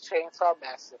Texas Chainsaw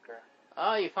Massacre.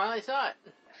 Oh, you finally saw it.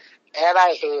 And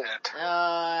I hate it.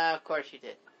 Of course you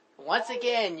did. Once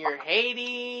again, you're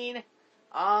hating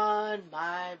on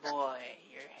my boy.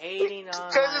 You're hating on my boy.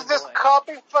 Because it's just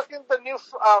copying fucking the new,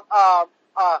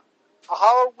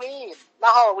 Halloween.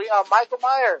 Not Halloween, Michael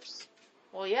Myers.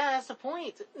 Well, yeah, that's the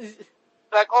point.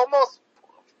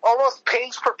 Almost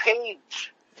page per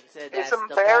page. It's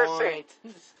embarrassing.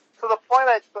 To the point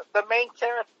that the main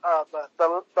character,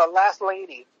 the last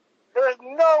lady, there's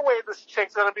no way this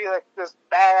chick's gonna be this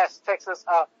badass Texas,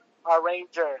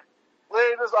 ranger.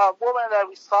 Literally, this woman that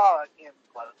we saw in,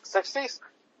 the 60s?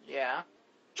 Yeah.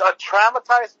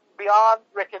 Traumatized beyond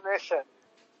recognition.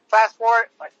 Fast forward,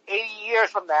 80 years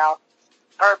from now,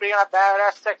 her being a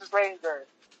badass Texas ranger,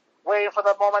 waiting for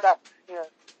the moment that,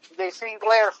 they see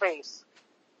Leatherface.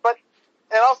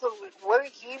 And also,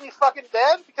 wouldn't he be fucking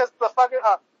dead? Because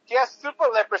he has super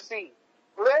leprosy.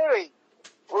 Literally,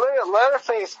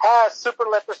 Leatherface has super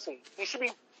leprosy. He should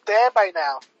be dead by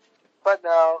now. But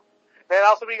no. Then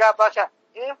also we got a bunch of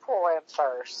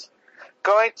influencers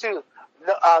going to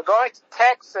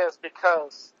Texas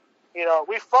because,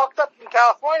 we fucked up in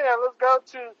California. Let's go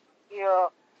to,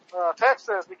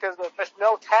 Texas because there's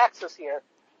no taxes here.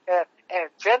 And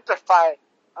gentrify,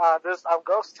 this,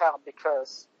 ghost town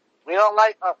because we don't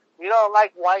like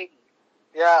whitey.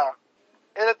 Yeah.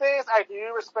 And the thing is, I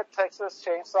do respect Texas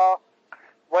Chainsaw,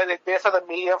 what they did for the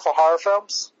medium for horror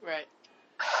films. Right.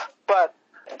 But,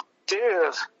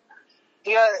 dude,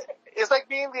 it's like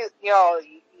being you're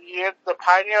the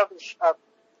pioneer of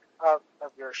the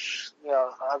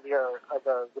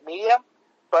medium,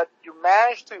 but you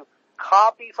manage to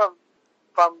copy from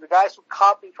the guys who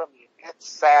copy from you. It's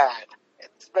sad.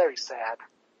 It's very sad.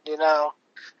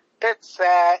 It's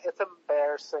sad. It's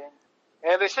embarrassing.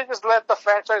 And they should just let the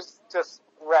franchise just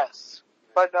rest.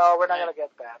 But no, we're not gonna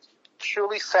get that.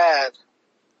 Truly sad.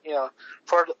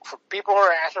 For people who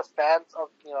are actual fans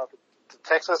of, the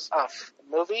Texas,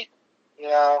 movie,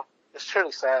 it's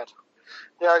truly sad.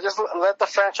 Just let the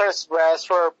franchise rest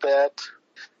for a bit.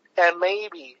 And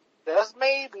maybe, just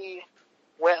maybe,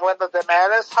 when the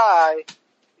demand is high,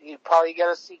 you probably get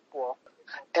a sequel.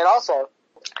 And also,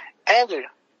 Andrew,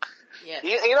 Yes.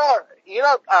 you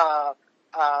know,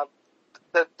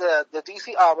 the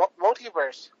DC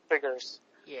multiverse figures.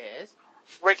 Yes.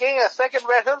 We're getting a second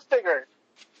Red Hood figure.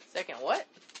 Second what?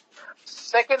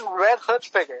 Second Red Hood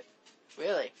figure.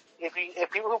 Really?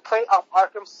 If people who play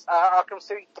Arkham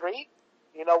City 3,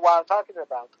 you know what I'm talking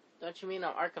about. Don't you mean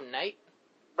on Arkham Knight?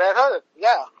 Red Hood,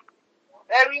 yeah.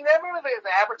 And remember the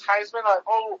advertisement like,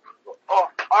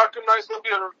 Arkham Knight's gonna be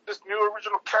this new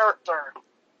original character.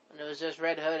 And it was just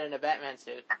Red Hood in a Batman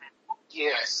suit.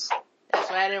 Yes. That's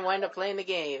why I didn't wind up playing the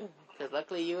game. Because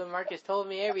luckily you and Marcus told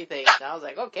me everything. So I was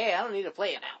like, okay, I don't need to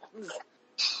play it now.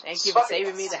 Thank you for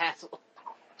saving me the hassle.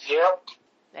 Yep.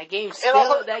 That game's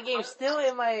still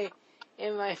in my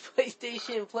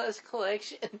PlayStation Plus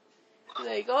collection.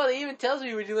 Like, oh, they even tells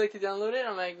me, would you like to download it?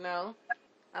 I'm like, no.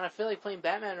 I don't feel like playing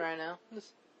Batman right now.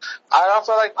 I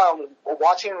also like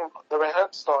watching the Red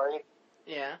Hood story.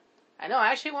 Yeah. I know,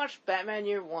 I actually watched Batman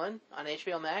Year 1 on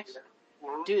HBO Max.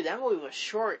 Mm-hmm. Dude, that movie was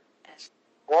short.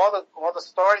 Well, the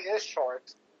story is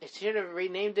short. They should have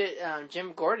renamed it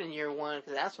Jim Gordon Year 1,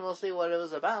 because that's mostly what it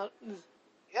was about.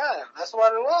 Yeah, that's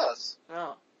what it was.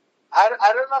 Oh. I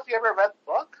don't know if you ever read the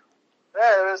book.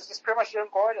 Yeah, it was just pretty much Jim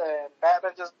Gordon and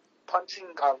Batman just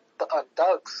punching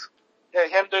thugs. Yeah,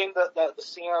 him doing the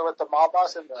scene with the mob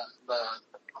boss in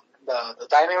the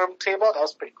dining room table, that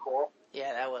was pretty cool.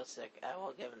 Yeah, that was sick. I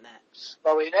will give him that.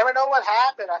 But we never know what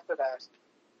happened after that.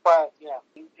 But,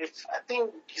 I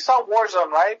think you saw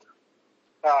Warzone, right?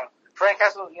 Frank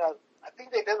Castle, I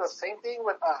think they did the same thing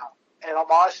with, an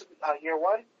homage to Year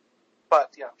 1.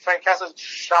 But, Frank Castle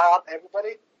shot out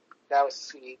everybody. That was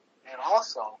sweet. And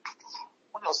also,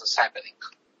 what else is happening?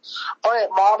 Oh yeah,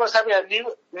 Marvel's having a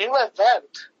new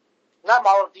event. Not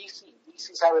Marvel, DC.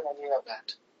 DC's having a new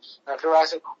event. And people are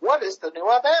asking, what is the new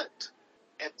event?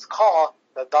 It's called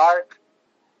the Dark.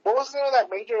 What was the name of that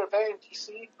major event in DC?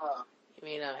 You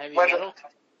mean Heavy Metal?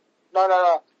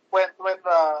 No. When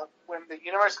the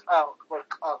universe were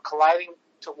colliding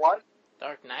to one.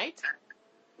 Dark Knight?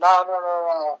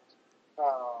 No.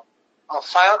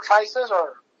 Final Crisis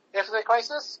or Infinite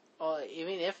Crisis? Oh, you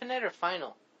mean Infinite or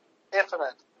Final?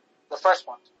 Infinite, the first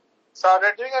one. So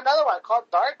they're doing another one called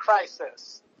Dark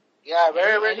Crisis. Yeah,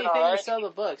 very original, anything right? to sell the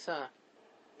books, huh?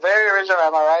 Very original,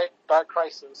 am I right? Dark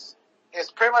Crisis. It's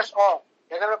pretty much all.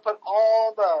 They're gonna put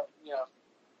all the,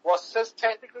 since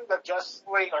technically the Justice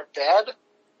League are dead.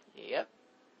 Yep.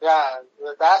 Yeah,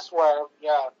 that's where,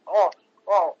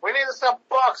 we need to sell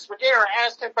books. We're getting our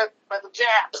ass kicked by the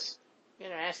Japs. We're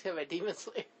getting our ass kicked by Demon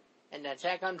Slayer and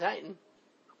Attack on Titan.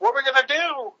 What are we gonna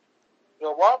do? You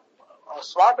know what?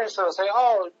 Smart person will say,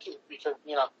 we could,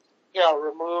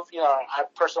 remove, our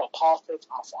personal profits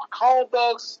off our comic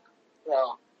books,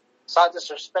 start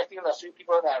disrespecting the few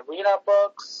people that read our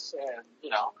books, and,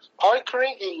 probably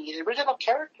create an original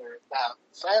character that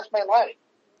fans may like.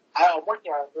 I'm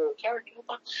working on a new character,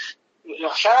 but,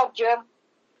 shout out, Jim.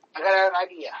 I got an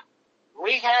idea.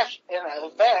 Rehash an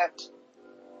event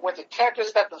with the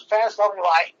characters that the fans don't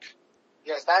like.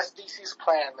 Yes, that's DC's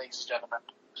plan, ladies and gentlemen.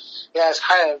 Yeah, it's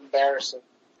kind of embarrassing.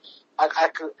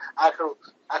 I could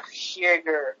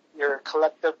hear your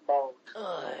collective moan.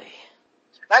 Ugh.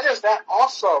 Not just that,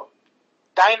 also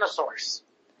dinosaurs.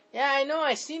 Yeah, I know.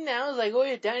 I seen that. I was like, oh,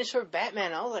 yeah, Dinosaur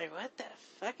Batman. I was like, what the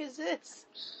fuck is this?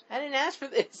 I didn't ask for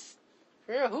this.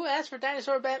 For real, who asked for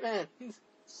Dinosaur Batman?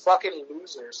 Fucking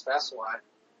losers, that's why.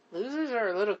 Losers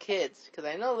or little kids? Because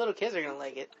I know little kids are going to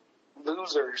like it.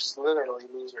 Losers, literally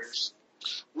losers.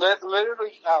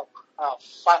 Literally,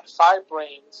 five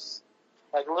brains,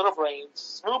 like little brains,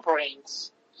 small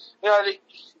brains.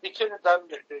 They could have done,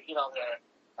 their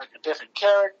like a different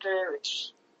character,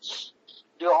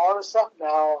 do all this stuff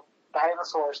now.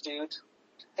 Dinosaurs, dude.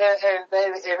 And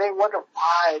they wonder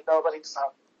why nobody's,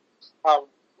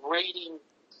 reading,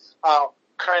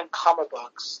 current comic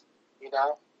books,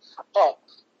 Oh,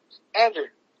 Andrew,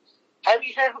 have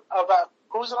you heard about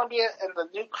who's going to be in the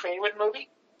new Craven movie?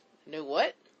 New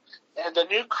what? And the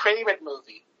new Craven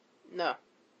movie. No.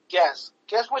 Guess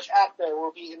which actor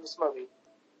will be in this movie?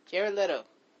 Jared Leto.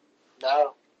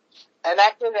 No. An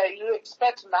actor that you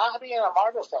expect to not be in a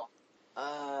Marvel film.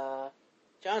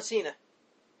 John Cena.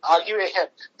 I'll give you a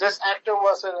hint. This actor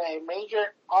was in a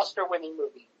major Oscar-winning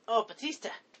movie. Oh, Batista.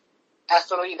 As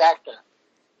the lead actor.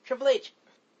 Triple H.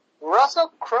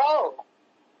 Russell Crowe.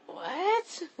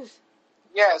 What?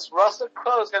 Yes, Russell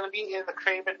Crowe is going to be in the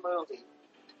Craven movie.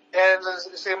 And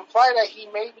it's implied that he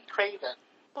may be Craven.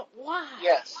 But why?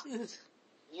 Yes.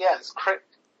 Yes,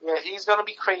 he's going to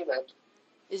be Craven.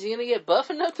 Is he going to get buff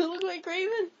enough to look like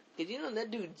Craven? Because that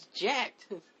dude's jacked.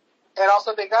 And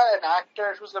also they got an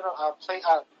actor who's going to play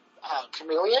a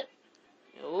chameleon.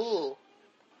 Ooh.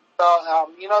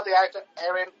 you know the actor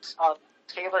Aaron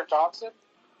Taylor Johnson?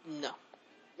 No.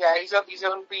 Yeah, he's gonna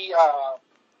be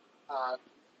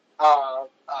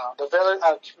the villain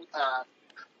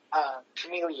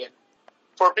Chameleon.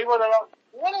 For people that don't,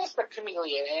 what is the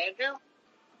Chameleon, Andrew?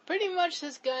 Pretty much,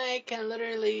 this guy can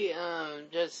literally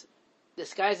just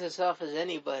disguise himself as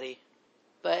anybody.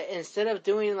 But instead of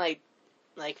doing like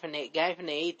from the guy from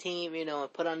the A Team,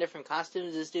 put on different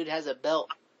costumes, this dude has a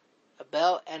belt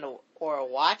and or a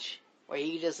watch where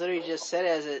he just literally just set it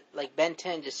as a like Ben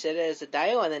 10, just set it as a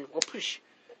dial, and then whoosh,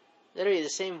 literally the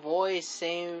same voice,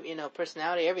 same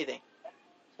personality, everything.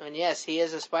 So, and yes, he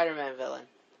is a Spider-Man villain.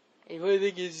 And you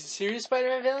think he's a serious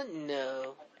Spider-Man villain?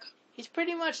 No. He's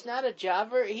pretty much not a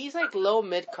jobber. He's like low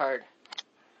mid-card.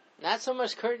 Not so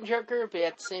much curtain jerker, but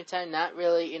at the same time, not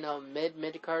really,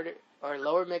 mid-carder or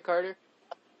lower mid-carder.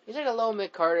 He's like a low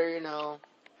mid-carder,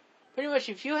 Pretty much,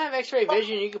 if you have X-ray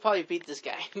vision, you could probably beat this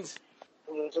guy. And since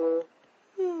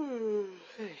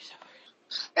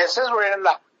we're in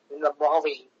the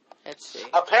movie, Let's see.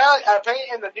 apparently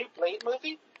in the new Blade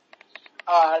movie,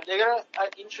 they're gonna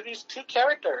introduce 2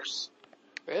 characters.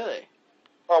 Really?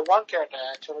 Well, 1 character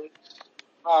actually.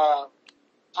 A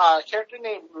character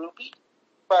named Ruby,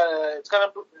 but it's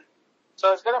gonna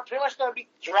pretty much be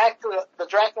Dracula, the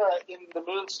Dracula in the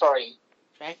Moon story.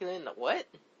 Dracula in the what?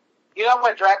 You know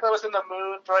when Dracula was in the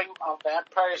moon throwing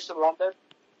vampires to London?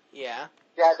 Yeah.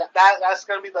 Yeah, that's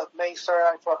gonna be the main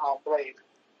storyline for Blade.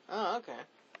 Oh, okay.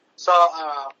 So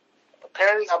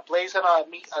apparently Blade's gonna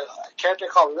meet a character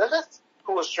called Lilith,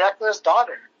 who was Dracula's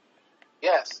daughter.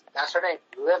 Yes, that's her name,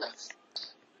 Lilith.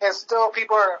 And still,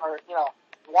 people are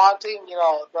wanting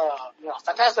the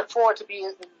Fantastic Four to be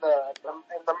in the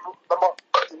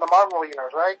Marvel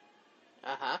universe, right?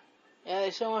 Yeah,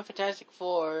 they still want Fantastic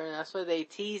Four, and that's why they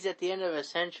teased at the end of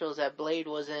Essentials that Blade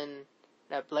was in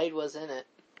it.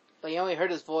 But you only heard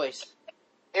his voice.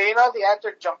 And you know the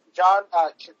actor John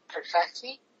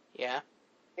Krasinski? Yeah.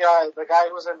 The guy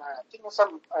who was in I think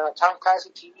some Tom Clancy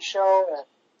TV show and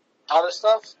other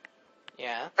stuff.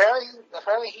 Yeah.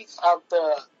 Apparently he's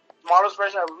the Marvel's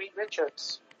version of Reed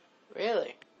Richards.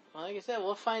 Really? Well, like I said,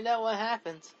 we'll find out what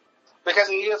happens. Because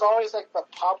he is always like the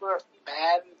popular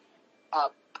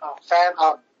fan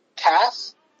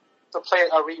cast to play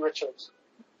Reed Richards.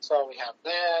 So we have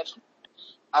that.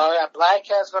 Yeah, Black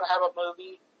Cat's gonna have a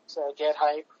movie, so get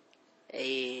hype.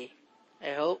 Hey,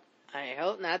 I hope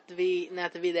not to be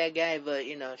that guy, but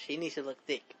she needs to look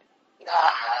thick.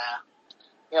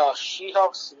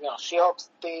 She-Hulk's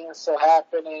things are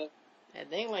happening. I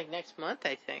think like next month,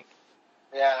 I think.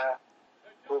 Yeah.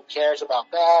 Who cares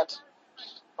about that?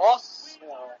 Also,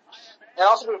 and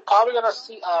also we're probably gonna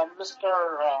see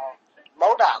Mr.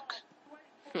 MODOK.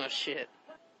 Oh shit.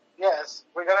 Yes,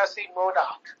 we're gonna see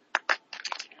MODOK.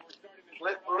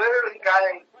 Literally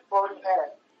guy floating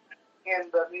head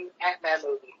in the new Ant-Man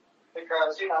movie.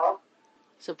 Because,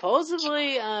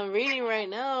 Supposedly, I'm reading right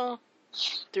now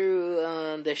through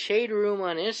the Shade Room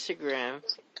on Instagram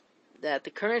that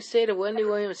the current state of Wendy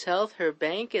Williams' health, her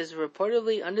bank is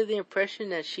reportedly under the impression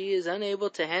that she is unable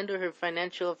to handle her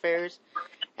financial affairs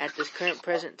at this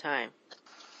present time.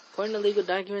 According to legal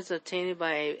documents obtained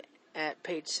at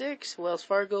page 6, Wells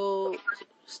Fargo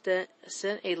sent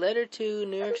a letter to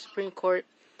New York Supreme Court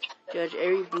Judge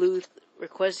Ari Bluth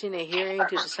requesting a hearing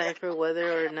to decipher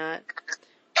whether or not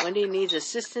Wendy needs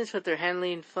assistance with her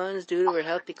handling funds due to her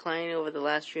health declining over the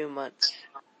last few months.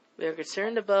 We are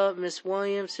concerned about Miss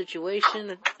Williams'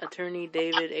 situation, Attorney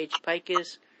David H.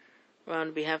 Pikus,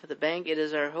 on behalf of the bank. It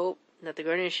is our hope that the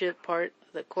guardianship part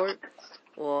of the court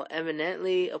will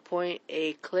eminently appoint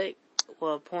a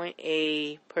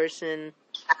person.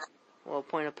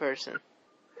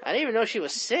 I didn't even know she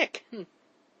was sick. Who,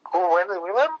 Wendy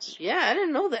Williams? Yeah, I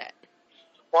didn't know that.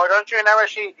 Well, don't you remember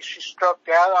she struck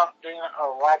out during a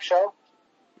live show?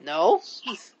 No.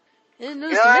 It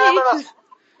news You to me.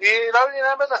 You don't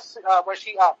remember where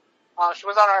she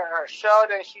was on her show,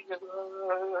 then she just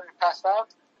passed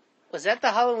out? Was that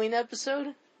the Halloween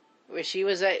episode? Where she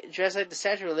was dressed like the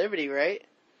Statue of Liberty, right?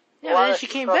 Yeah, Well, then she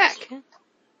came back.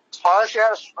 Well, she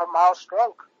had a mild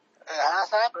stroke. It has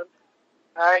happened.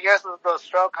 And I guess the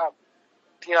stroke,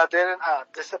 didn't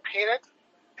dissipate it.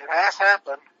 It has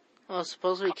happened. Well,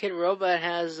 supposedly Kid Robot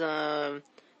has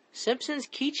Simpsons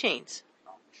keychains.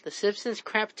 The Simpsons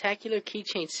Craptacular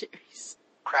Keychain Series.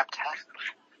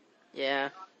 Craptacular. Yeah.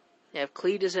 You have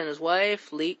Cletus and his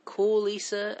wife, Cool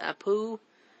Lisa, Apu,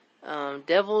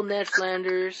 Devil Ned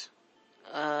Flanders,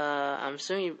 I'm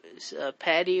assuming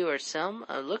Patty or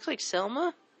Selma. Looks like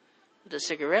Selma, with a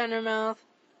cigarette in her mouth.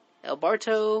 El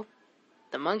Barto,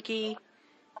 the monkey,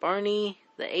 Barney,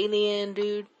 the alien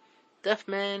dude,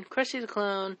 Duffman, Krusty the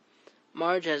Clown,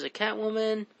 Marge as a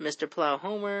Catwoman, Mr. Plow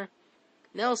Homer,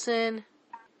 Nelson,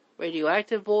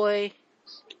 Radioactive Boy,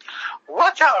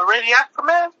 Watch out, Radioactive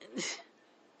Man!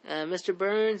 Mr.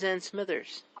 Burns, and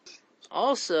Smithers.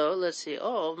 Also, let's see,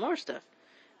 more stuff.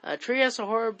 Treehouse of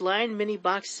Horror Blind Mini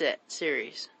Box Set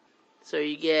Series. So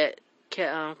you get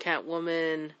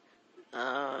Catwoman,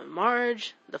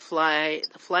 Marge, the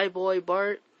Flyboy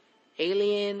Bart,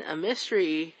 Alien, a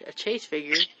mystery, a chase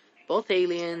figure, both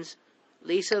aliens,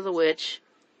 Lisa the Witch,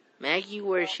 Maggie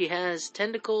where she has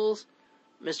tentacles,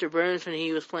 Mr. Burns when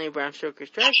he was playing Bram Stoker's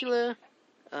Dracula,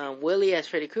 Willie as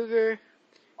Freddy Krueger,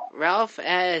 Ralph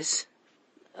as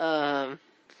Pogo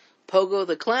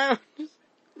the Clown,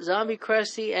 Zombie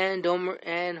Krusty,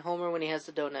 and Homer when he has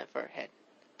the donut for a head.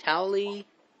 Towley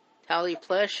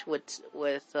plush with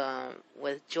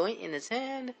joint in his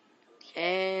hand,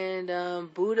 and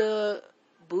Buddha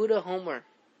Homer.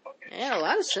 Yeah, a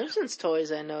lot of Simpsons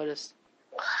toys I noticed.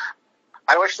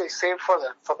 I wish they saved for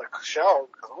the show.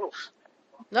 Oof.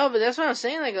 No, but that's what I'm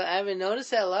saying. Like, I've been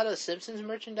noticed that a lot of Simpsons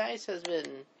merchandise has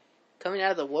been coming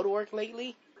out of the woodwork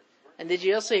lately. And did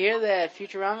you also hear that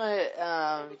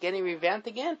Futurama getting revamped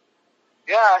again?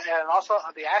 Yeah, and also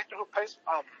the actor who plays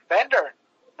Bender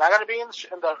not going to be in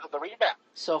the revamp.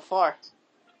 So far.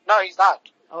 No, he's not.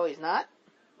 Oh, he's not?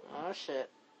 Oh, shit.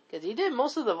 Because he did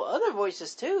most of the other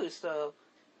voices, too, so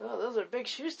those are big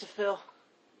shoes to fill.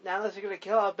 Now unless they're going to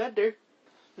kill off Bender.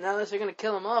 Now unless they're going to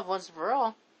kill him off once and for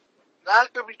all.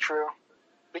 That could be true.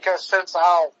 Because since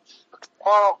how,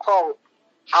 quote-unquote,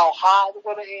 how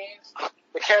Hollywood is,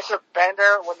 the character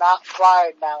Bender would not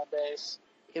fly nowadays.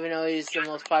 Even though he's the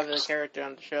most popular character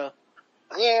on the show.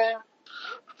 Yeah.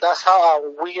 That's how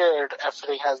weird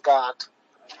everything has got.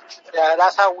 Yeah,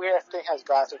 that's how weird everything has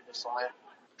gotten this way.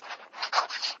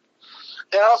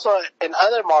 And also, in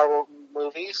other Marvel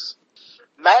movies,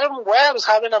 Madam Web's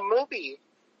having a movie.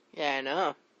 Yeah, I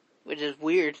know. Which is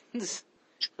weird. I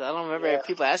don't remember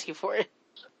people asking for it.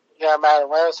 Yeah, Madam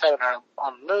Web's having her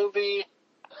own movie.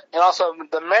 And also,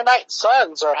 the Midnight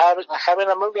Suns are having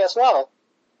a movie as well.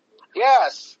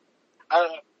 Yes.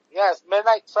 Yes,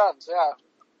 Midnight Suns, yeah.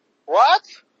 What?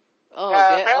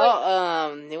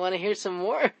 Oh, you want to hear some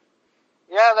more?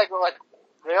 Yeah, like,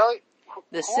 really?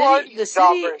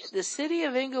 The city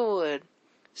of Inglewood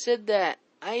said that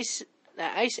ICE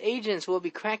agents will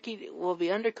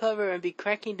be undercover and be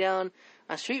cracking down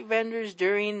on street vendors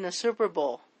during the Super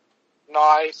Bowl.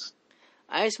 Nice.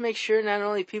 ICE makes sure not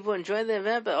only people enjoy the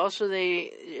event, but also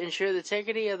they ensure the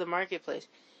integrity of the marketplace.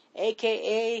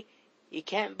 AKA, you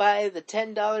can't buy the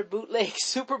 $10 bootleg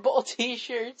Super Bowl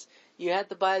t-shirts. You have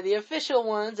to buy the official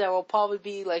ones that will probably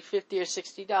be like $50 or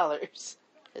 $60.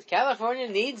 Because California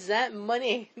needs that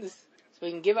money so we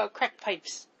can give out crack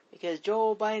pipes. Because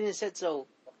Joe Biden said so.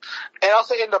 And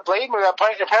also in the Blade movie,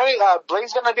 apparently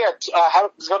Blade's gonna be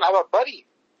he's gonna have a buddy.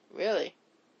 Really?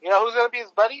 You know who's gonna be his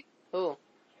buddy? Who?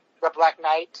 The Black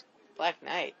Knight. Black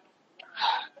Knight?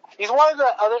 He's one of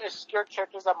the other obscure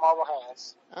characters that Marvel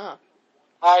has. Oh.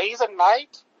 He's a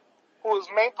knight whose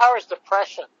main power is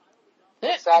depression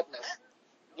and sadness.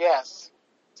 Yes.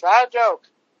 It's not a joke.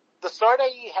 The sword that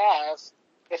he has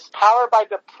is powered by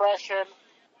depression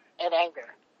and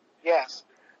anger. Yes.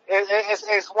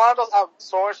 It's one of those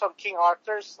swords from King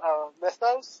Arthur's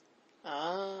mythos.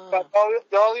 Oh. But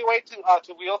the only way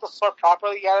to wield the sword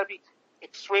properly, you gotta be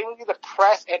extremely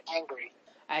depressed and angry.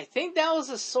 I think that was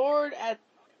a sword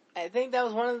I think that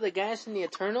was one of the guys from the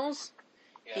Eternals.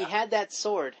 Yeah. He had that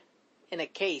sword in a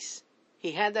case.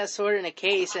 He had that sword in a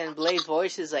case, and Blade's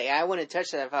voice is like, I wouldn't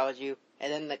touch that if I was you.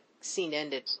 And then the scene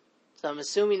ended. So I'm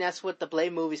assuming that's what the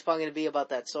Blade movie's probably going to be about,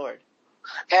 that sword.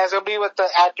 And it's going to be with the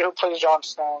actor who plays Jon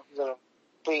Snow,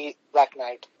 the Black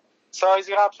Knight. So he's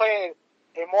going to play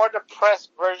a more depressed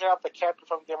version of the character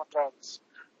from Game of Thrones.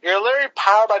 You're literally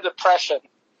powered by depression.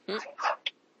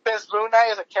 Since Moon Knight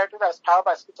is a character that's powered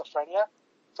by schizophrenia,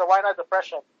 so why not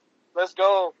depression? Let's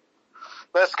go,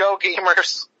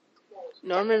 gamers.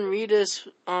 Norman Reedus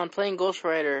on playing Ghost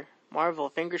Rider. Marvel,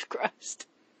 fingers crossed.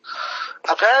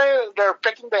 Apparently, they're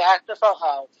picking the actor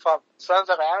from Sons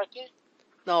of Anarchy.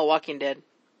 No, Walking Dead.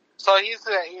 So he's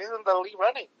in the lead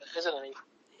running, isn't he?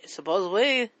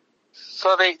 Supposedly.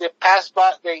 So they passed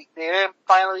by. They didn't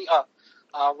finally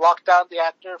lock down the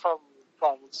actor from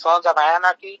Sons of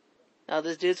Anarchy. No,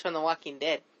 this dude's from The Walking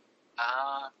Dead.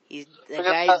 He's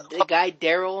the guy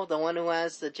Daryl, the one who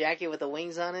has the jacket with the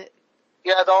wings on it.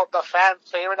 Yeah, the fan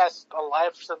favorite that's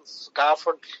alive since God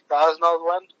knows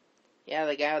when. Yeah,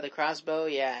 the guy with the crossbow.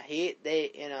 Yeah, he's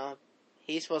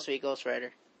supposed to be Ghost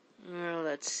Rider. Well,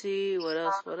 let's see what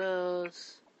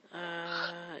else.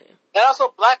 And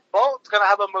also, Black Bolt's gonna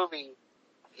have a movie.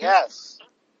 Yes.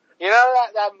 You know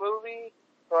that movie,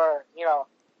 or,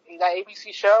 that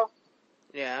ABC show?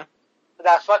 Yeah.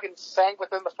 That fucking sank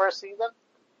within the first season?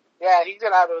 Yeah, he's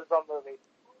gonna have his own movie.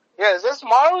 Yeah, is this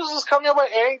Marvel's just coming up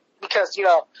with anything? Because,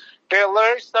 they're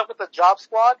literally stuck with the Job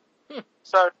Squad.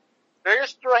 So, they're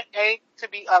just doing anything to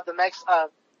be, the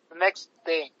next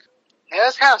thing. And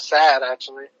that's kind of sad,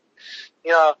 actually.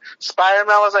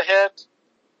 Spider-Man was a hit.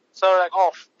 So, like,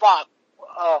 oh, fuck.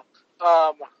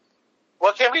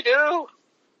 What can we do?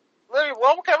 Literally,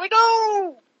 what can we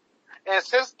do? And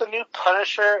since the new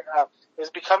Punisher, is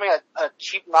becoming a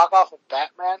cheap knockoff of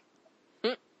Batman,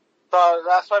 so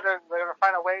that's why they're gonna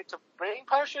find a way to bring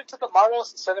Punisher to the Marvel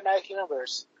Cinematic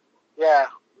Universe. Yeah.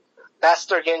 That's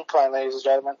their game plan, ladies and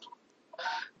gentlemen.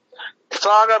 It's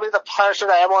not gonna be the Punisher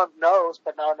that everyone knows,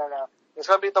 but no. It's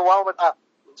gonna be the one with,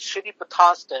 shitty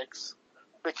baton sticks.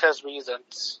 Because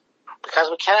reasons. Because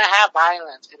we cannot have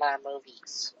violence in our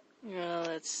movies.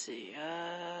 Let's see,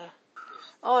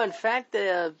 in fact,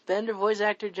 the Bender voice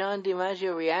actor John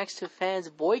DiMaggio reacts to fans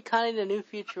boycotting the new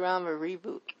Futurama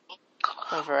reboot.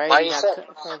 From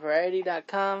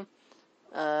Variety.com.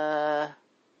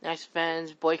 Next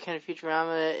fans boycotting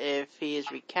Futurama if he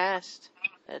is recast.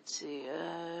 Let's see,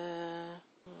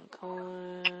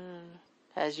 Cohen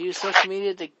has used social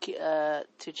media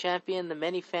to champion the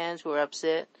many fans who are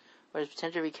upset over his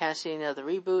potential recasting of the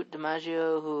reboot.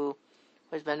 DiMaggio, who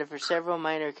was Bender for several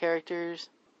minor characters.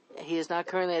 He is not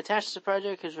currently attached to the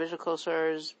project. His original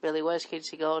co-stars Billy West,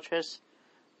 Katie Seagal, Tress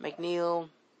McNeil,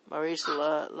 Maurice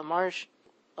LaMarche,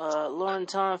 Lauren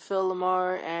Tom, Phil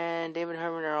Lamar, and David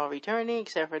Herman are all returning,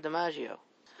 except for DiMaggio.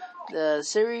 The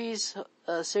series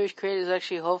creator is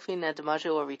actually hoping that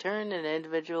DiMaggio will return, and an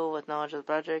individual with knowledge of the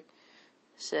project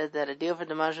said that a deal for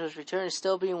DiMaggio's return is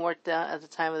still being worked out at the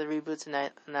time of the reboot's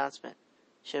announcement.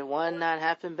 Should one not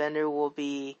happen, Bender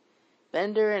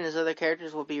and his other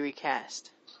characters will be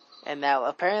recast. And now,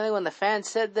 apparently when the fans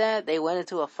said that, they went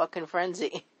into a fucking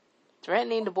frenzy.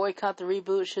 Threatening to boycott the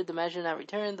reboot should DiMaggio not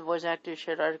return, the voice actor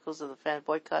shared articles of the fan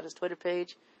boycott his Twitter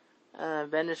page.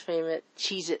 Bender's famous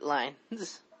Cheez-It line.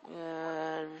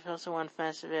 Also one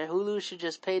fan said Hulu should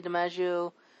just pay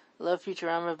DiMaggio. Love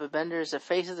Futurama, but Bender is the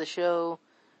face of the show.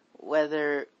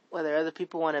 Whether other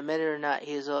people want to admit it or not,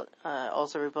 he has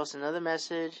also reposted another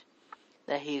message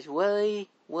that he's willing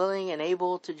and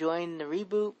able to join the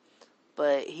reboot,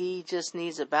 but he just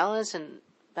needs a balance and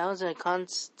a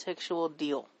contextual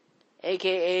deal.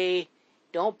 AKA,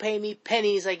 don't pay me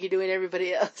pennies like you're doing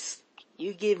everybody else.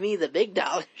 You give me the big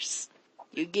dollars.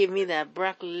 You give me that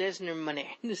Brock Lesnar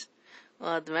money.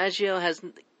 DiMaggio has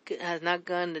not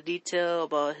gone into detail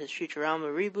about his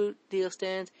Futurama reboot deal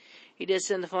stands. He did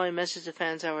send the following message to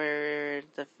fans, however,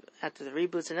 after the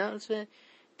reboot's announcement.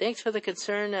 Thanks for the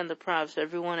concern and the props,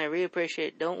 everyone. I really appreciate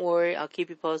it. Don't worry, I'll keep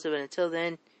you posted, but until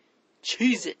then,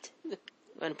 choose it.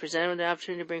 When presented with the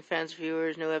opportunity to bring fans and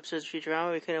viewers new episodes of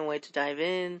Futurama, we couldn't wait to dive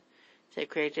in. Said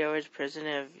Craig Jowers,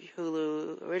 president of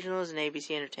Hulu Originals and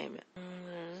ABC Entertainment.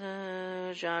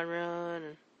 Genre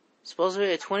and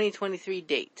supposedly a 2023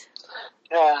 date.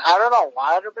 Yeah, I don't know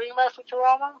why they're bringing back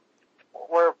Futurama.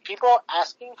 Were people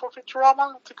asking for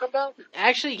Futurama to come back?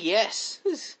 Actually, yes.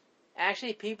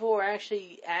 Actually, people were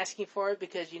actually asking for it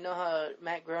because you know how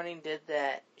Matt Groening did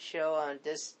that show on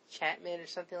Disenchantment or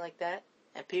something like that?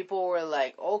 And people were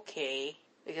like, okay,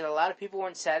 because a lot of people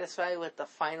weren't satisfied with the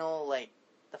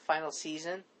final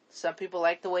season. Some people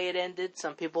liked the way it ended.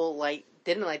 Some people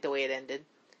didn't like the way it ended.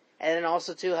 And then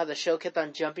also too, how the show kept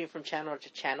on jumping from channel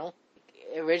to channel.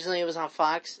 Originally it was on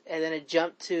Fox, and then it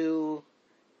jumped to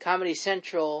Comedy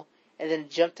Central, and then it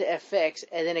jumped to FX,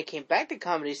 and then it came back to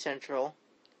Comedy Central,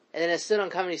 and then it stood on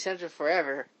Comedy Central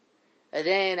forever. And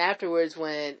then afterwards,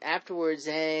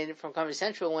 then from Comedy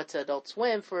Central, it went to Adult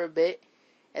Swim for a bit,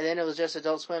 and then it was just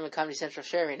Adult Swim and Comedy Central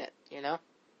sharing it, you know?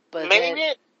 What?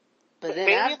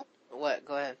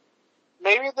 Go ahead.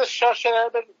 Maybe the show should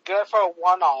have been good for a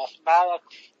one-off, not like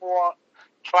for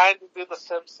trying to do The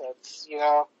Simpsons, you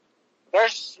know?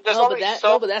 But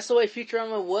that's the way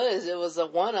Futurama was. It was a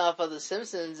one-off of The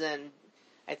Simpsons, and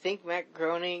I think Matt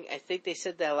Groening, they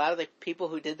said that a lot of the people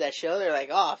who did that show, they're like,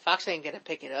 oh, Fox ain't gonna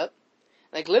pick it up.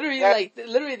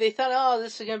 Literally they thought, oh,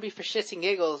 this is gonna be for shits and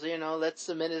giggles, you know, let's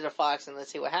submit it to Fox and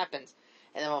let's see what happens.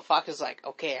 And then when Fox was like,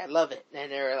 okay, I love it,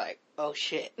 and they were like, oh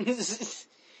shit.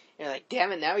 You're like,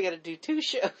 damn it, now we gotta do 2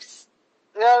 shows.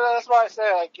 Yeah, that's why I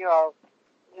say,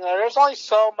 there's only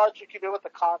so much you can do with the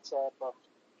concept of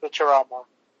Futurama.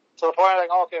 To the point,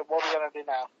 okay, what are we gonna do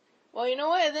now? Well, you know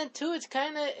what, and then too, it's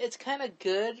kinda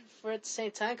good for at the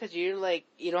same time, cause you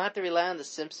don't have to rely on The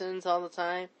Simpsons all the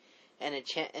time, and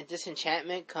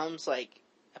Disenchantment comes,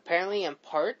 apparently in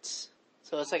parts,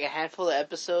 so it's a handful of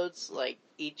episodes,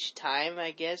 each time,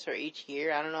 I guess, or each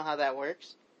year. I don't know how that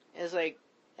works. It's like,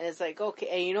 okay,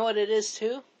 and you know what it is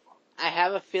too? I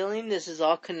have a feeling this is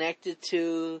all connected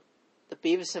to the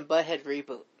Beavis and Butthead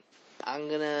reboot. I'm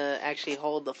gonna actually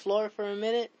hold the floor for a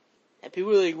minute. And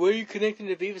people are like, where are you connecting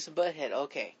to Beavis and Butthead?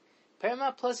 Okay.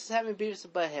 Paramount Plus is having Beavis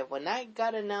and Butthead. When that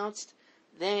got announced,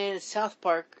 then South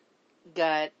Park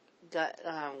got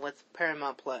with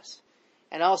Paramount Plus.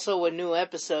 And also with new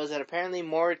episodes and apparently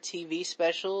more TV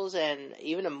specials and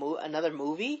even another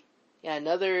movie. Yeah,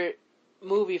 another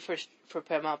movie for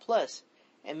Paramount Plus.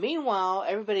 And meanwhile,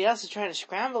 everybody else is trying to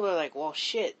scramble. They're like, well,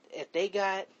 shit, if they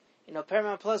got,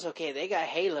 Paramount Plus, okay, they got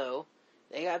Halo,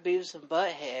 they got Beavis and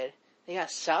Butthead, they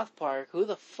got South Park, who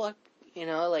the fuck,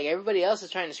 like everybody else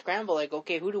is trying to scramble, like,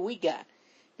 okay, who do we got?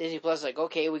 Disney Plus is like,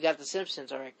 okay, we got The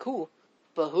Simpsons, alright, cool.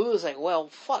 But Hulu's like, well,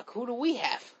 fuck, who do we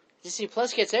have? Disney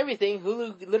Plus gets everything,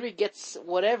 Hulu literally gets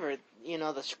whatever,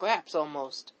 the scraps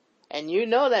almost. And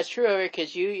that's true, Eric,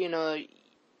 because you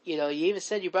even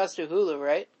said you browsed through Hulu,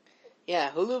 right?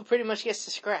 Yeah, Hulu pretty much gets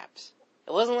the scraps.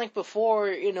 It wasn't like before,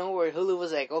 where Hulu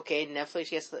was like, okay,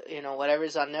 Netflix gets the,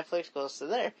 whatever's on Netflix goes to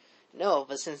there. No,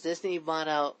 but since Disney bought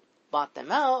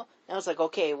them out, now it's like,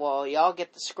 okay, well, y'all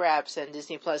get the scraps and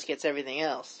Disney Plus gets everything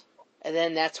else. And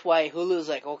then that's why Hulu's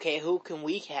like, okay, who can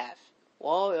we have?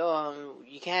 Well,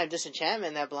 you can't have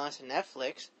Disenchantment, that belongs to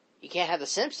Netflix. You can't have The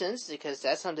Simpsons because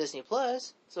that's on Disney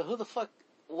Plus. So who the fuck,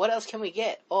 what else can we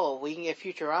get? Oh, we can get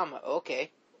Futurama.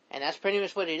 Okay. And that's pretty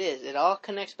much what it is. It all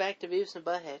connects back to Beavis and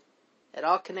Butthead. It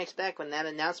all connects back when that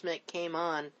announcement came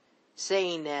on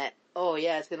saying that, oh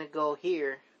yeah, it's gonna go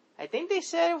here. I think they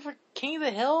said for King of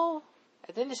the Hill,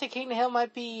 I think they said King of the Hill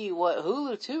might be,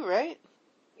 Hulu too, right?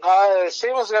 It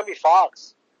seems it's gonna be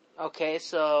Fox. Okay,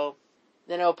 so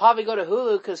then it'll probably go to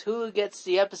Hulu because Hulu gets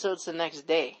the episodes the next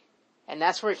day. And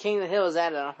that's where King of the Hill is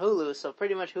at on Hulu. So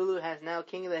pretty much Hulu has now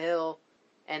King of the Hill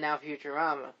and now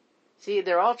Futurama. See,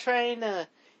 they're all trying to...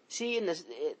 See,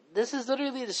 this is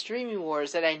literally the streaming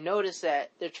wars that I noticed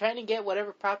that they're trying to get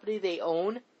whatever property they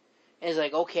own. And it's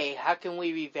like, okay, how can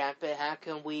we revamp it? How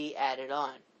can we add it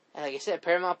on? And like I said,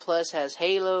 Paramount Plus has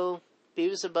Halo,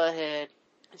 Beavis and Butthead,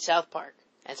 and South Park,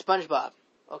 and SpongeBob.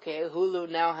 Okay, Hulu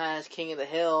now has King of the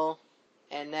Hill,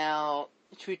 and now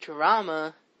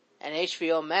Futurama, and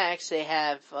HBO Max, they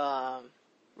have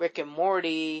Rick and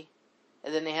Morty,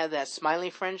 and then they have that Smiley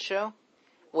Friends show.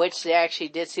 Which they actually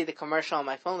did see the commercial on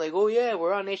my phone. Like, oh yeah,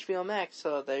 we're on HBO Max,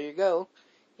 so there you go.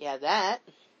 Yeah, that.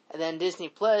 And then Disney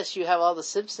Plus, you have all the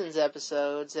Simpsons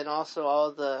episodes and also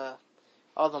all the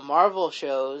Marvel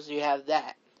shows. You have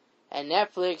that. And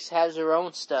Netflix has their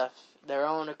own stuff, their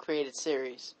own created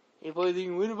series. You probably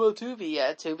thinking, what about Tubi?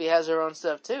 Yeah, Tubi has their own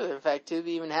stuff too. In fact, Tubi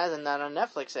even has a not on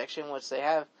Netflix section, which they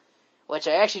have, which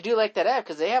I actually do like that app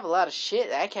because they have a lot of shit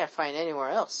that I can't find anywhere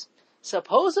else.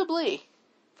 Supposedly,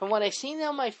 from what I've seen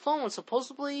on my phone,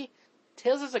 supposedly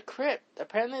Tales of the Crypt,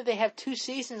 apparently they have 2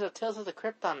 seasons of Tales of the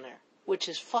Crypt on there. Which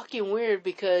is fucking weird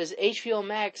because HBO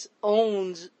Max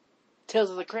owns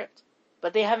Tales of the Crypt.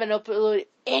 But they haven't uploaded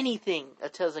anything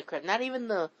of Tales of the Crypt. Not even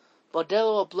the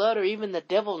Bordello of Blood or even the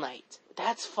Devil Knight.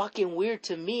 That's fucking weird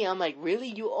to me. I'm like, really?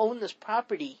 You own this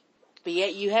property? But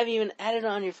yet you haven't even added it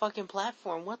on your fucking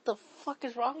platform. What the fuck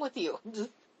is wrong with you?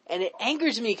 And it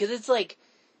angers me because it's like,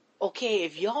 okay,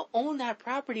 if y'all own that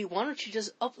property, why don't you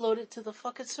just upload it to the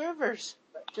fucking servers?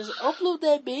 Just upload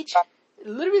that bitch.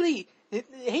 Literally,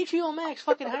 HBO Max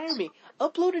fucking hire me.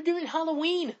 Upload it during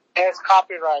Halloween. It's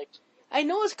copyright. I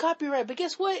know it's copyright, but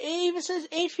guess what? It even says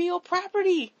HBO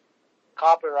property.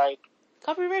 Copyright.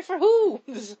 Copyright for who?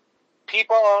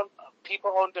 People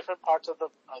own different parts of the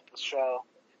show,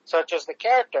 such as the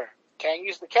character. Can't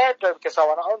use the character because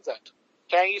someone owns it.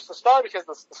 Can't use the story because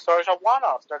the stories are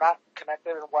one-offs. They're not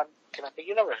connected in one connected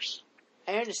universe.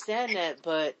 I understand that,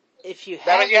 but if you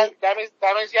have that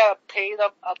means you have to pay them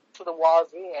up to the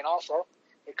wazoo, and also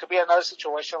it could be another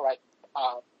situation like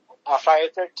Friday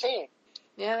 13.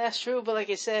 Yeah, that's true, but like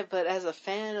I said, but as a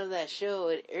fan of that show,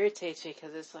 it irritates me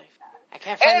because it's like I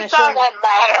can't find that show. It doesn't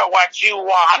matter what you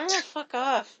want. Fuck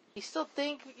off. You still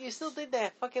think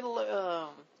that fucking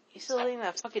you still think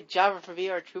that fucking Java for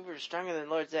VR Trooper is stronger than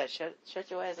Lord Zed?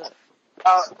 Shut your ass up.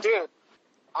 Dude,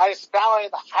 I spell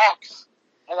the facts.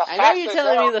 And the I know you're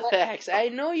telling me the facts. I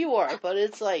know you are, but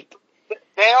it's like they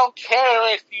don't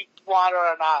care if you want it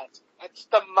or not. It's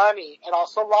the money and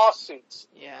also lawsuits.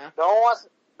 Yeah.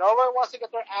 Nobody wants to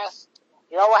get their ass.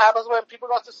 You know what happens when people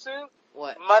go to sue?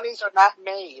 What? Monies are not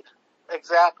made.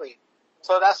 Exactly.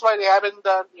 So that's why they haven't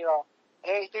done,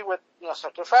 anything with,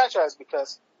 certain franchise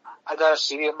because I got a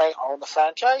studio may own the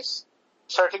franchise.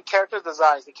 Certain character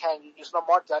designs they can't use no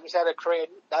more. That means they had to create.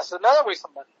 That's another waste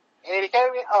of money. And they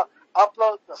can't even,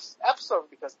 upload this episode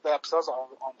because the episode's on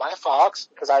by Fox,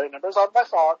 because I remember it's on by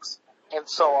Fox, and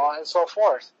so on and so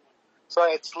forth. So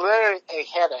it's literally a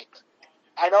headache.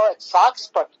 I know it sucks,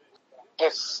 but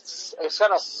it sucks to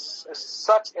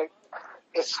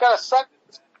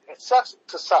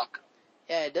suck.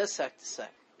 Yeah, it does suck to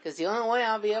suck. Because the only way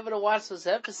I'll be able to watch those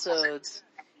episodes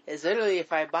is literally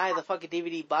if I buy the fucking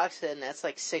DVD box set, and that's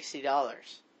like $60.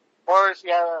 Or if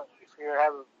you have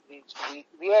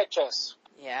VHS.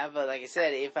 Yeah, but like I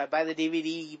said, if I buy the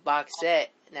DVD box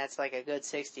set, that's like a good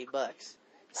 $60.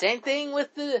 Same thing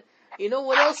with the, you know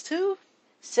what else too?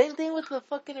 Same thing with the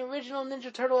fucking original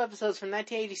Ninja Turtle episodes from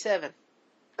 1987.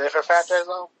 Different franchise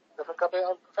though. Different company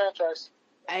owns the franchise.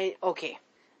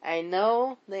 I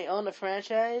know they own the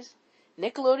franchise.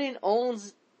 Nickelodeon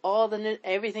owns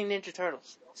everything Ninja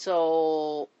Turtles.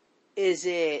 So, is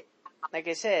it, like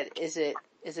I said, is it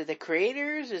the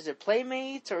creators, is it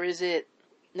Playmates, or is it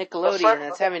Nickelodeon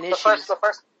that's having issues?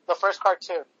 The first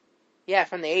cartoon. Yeah,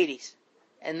 from the 80s.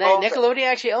 And then Nickelodeon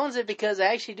actually owns it because I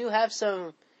actually do have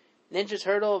some Ninja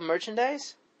Turtle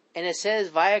merchandise, and it says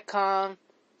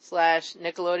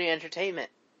Viacom/Nickelodeon Entertainment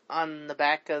on the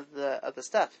back of the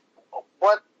stuff.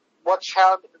 What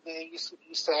channel they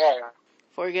used to air?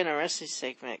 Before we get in a wrestling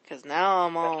segment, because now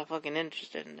I'm all fucking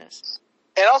interested in this.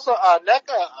 And also,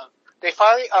 NECA, they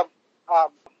finally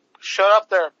showed up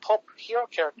their Pulp Hero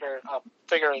character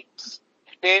figurines.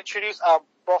 They introduced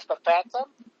both the Phantom,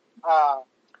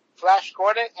 Flash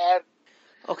Gordon, and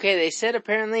okay, they said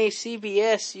apparently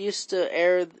CBS used to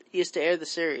air the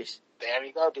series. There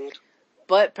you go, dude.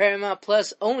 But Paramount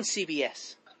Plus owns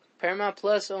CBS. Paramount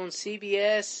Plus owns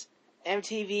CBS,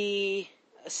 MTV,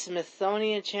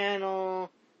 Smithsonian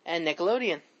Channel, and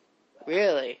Nickelodeon.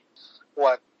 Really?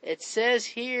 What? It says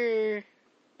here,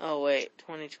 oh wait,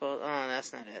 2012, oh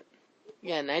that's not it.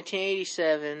 Yeah,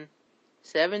 1987,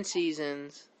 7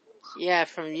 seasons. Yeah,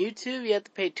 from YouTube you have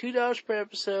to pay $2 per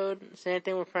episode, same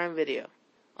thing with Prime Video.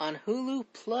 On Hulu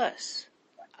Plus.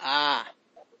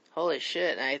 Holy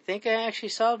shit, I think I actually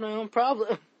solved my own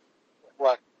problem.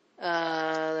 What?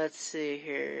 Let's see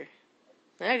here.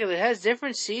 Actually, it has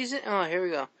different seasons. Oh, here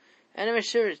we go.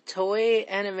 Animation Toei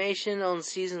Animation on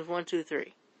seasons 1, 2,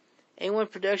 3. A1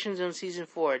 Productions on season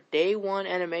 4. Day 1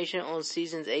 Animation on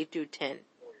seasons 8 through 10.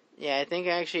 Yeah, I think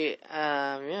I actually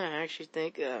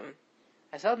think,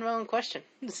 I solved my own question.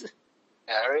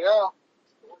 There we go.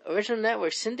 Original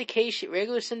network,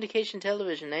 regular syndication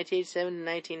television, 1987 to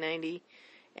 1990,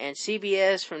 and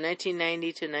CBS from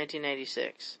 1990 to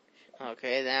 1996.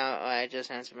 Okay, now I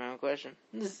just answered my own question.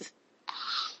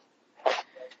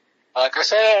 Like I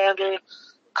said, Andrew,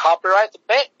 copyright the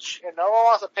bitch, and no one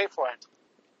wants to pay for it.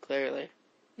 Clearly.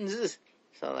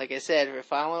 So, like I said,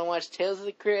 if I want to watch Tales of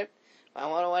the Crypt, if I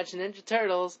want to watch Ninja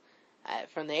Turtles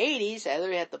from the 80s, I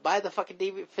literally have to buy the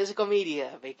fucking physical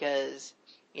media, because,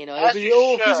 you know,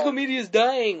 physical media is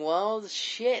dying. Well,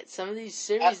 shit, some of these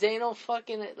series, they don't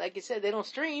fucking, like I said, they don't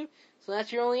stream, so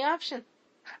that's your only option.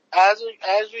 As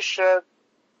you should.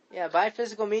 Yeah, buy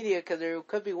physical media, because there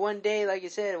could be one day, like you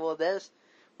said, you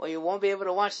won't be able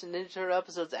to watch the Ninja Turtle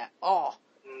episodes at all.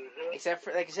 Mm-hmm. Except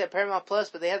for, like I said, Paramount Plus,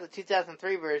 but they have the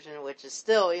 2003 version, which is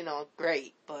still,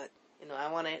 great, but, I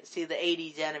want to see the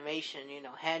 80s animation,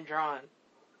 hand-drawn.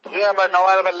 Yeah, but no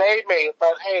one ever laid me,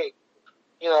 but hey,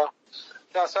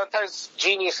 sometimes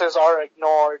geniuses are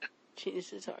ignored. I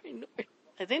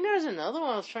think there was another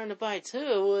one I was trying to buy, too.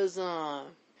 It was,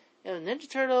 Ninja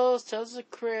Turtles, Tales of the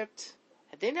Crypt.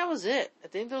 I think that was it. I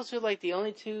think those were, the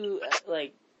only two,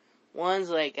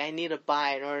 ones, I need to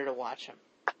buy in order to watch them.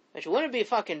 Which wouldn't be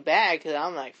fucking bad, because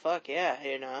I'm like, fuck yeah,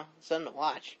 something to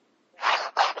watch.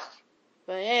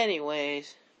 But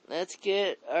anyways, let's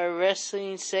get our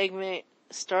wrestling segment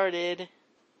started.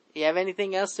 You have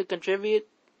anything else to contribute?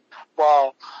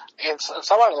 Well, and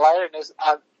somewhat lighter news,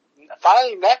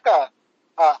 finally NECA,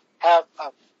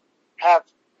 have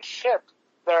shipped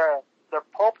their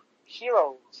Pope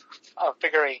Heroes,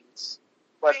 figurines.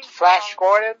 With Flash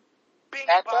Gordon,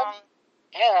 Phantom,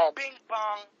 and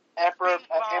Emperor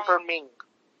Ming.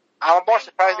 I'm more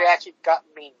surprised they actually got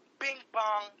Ming. Bing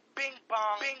bong, bing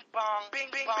bong, bing bong, bing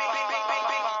bing bing bing bing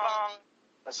bing bong.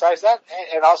 Besides that,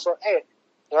 and also,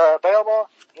 they're available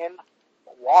in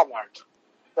Walmart.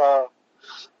 So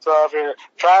if you're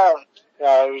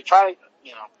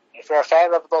if you're a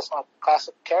fan of those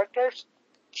classic characters,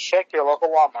 check your local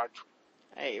Walmart.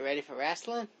 Hey, you ready for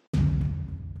wrestling?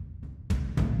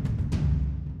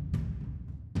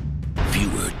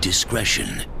 Viewer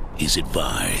discretion is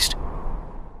advised.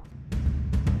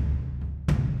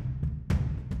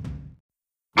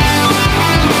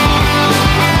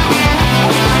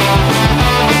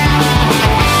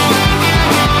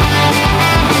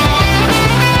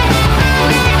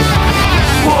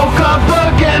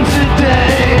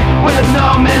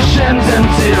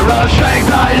 the strength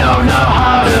I know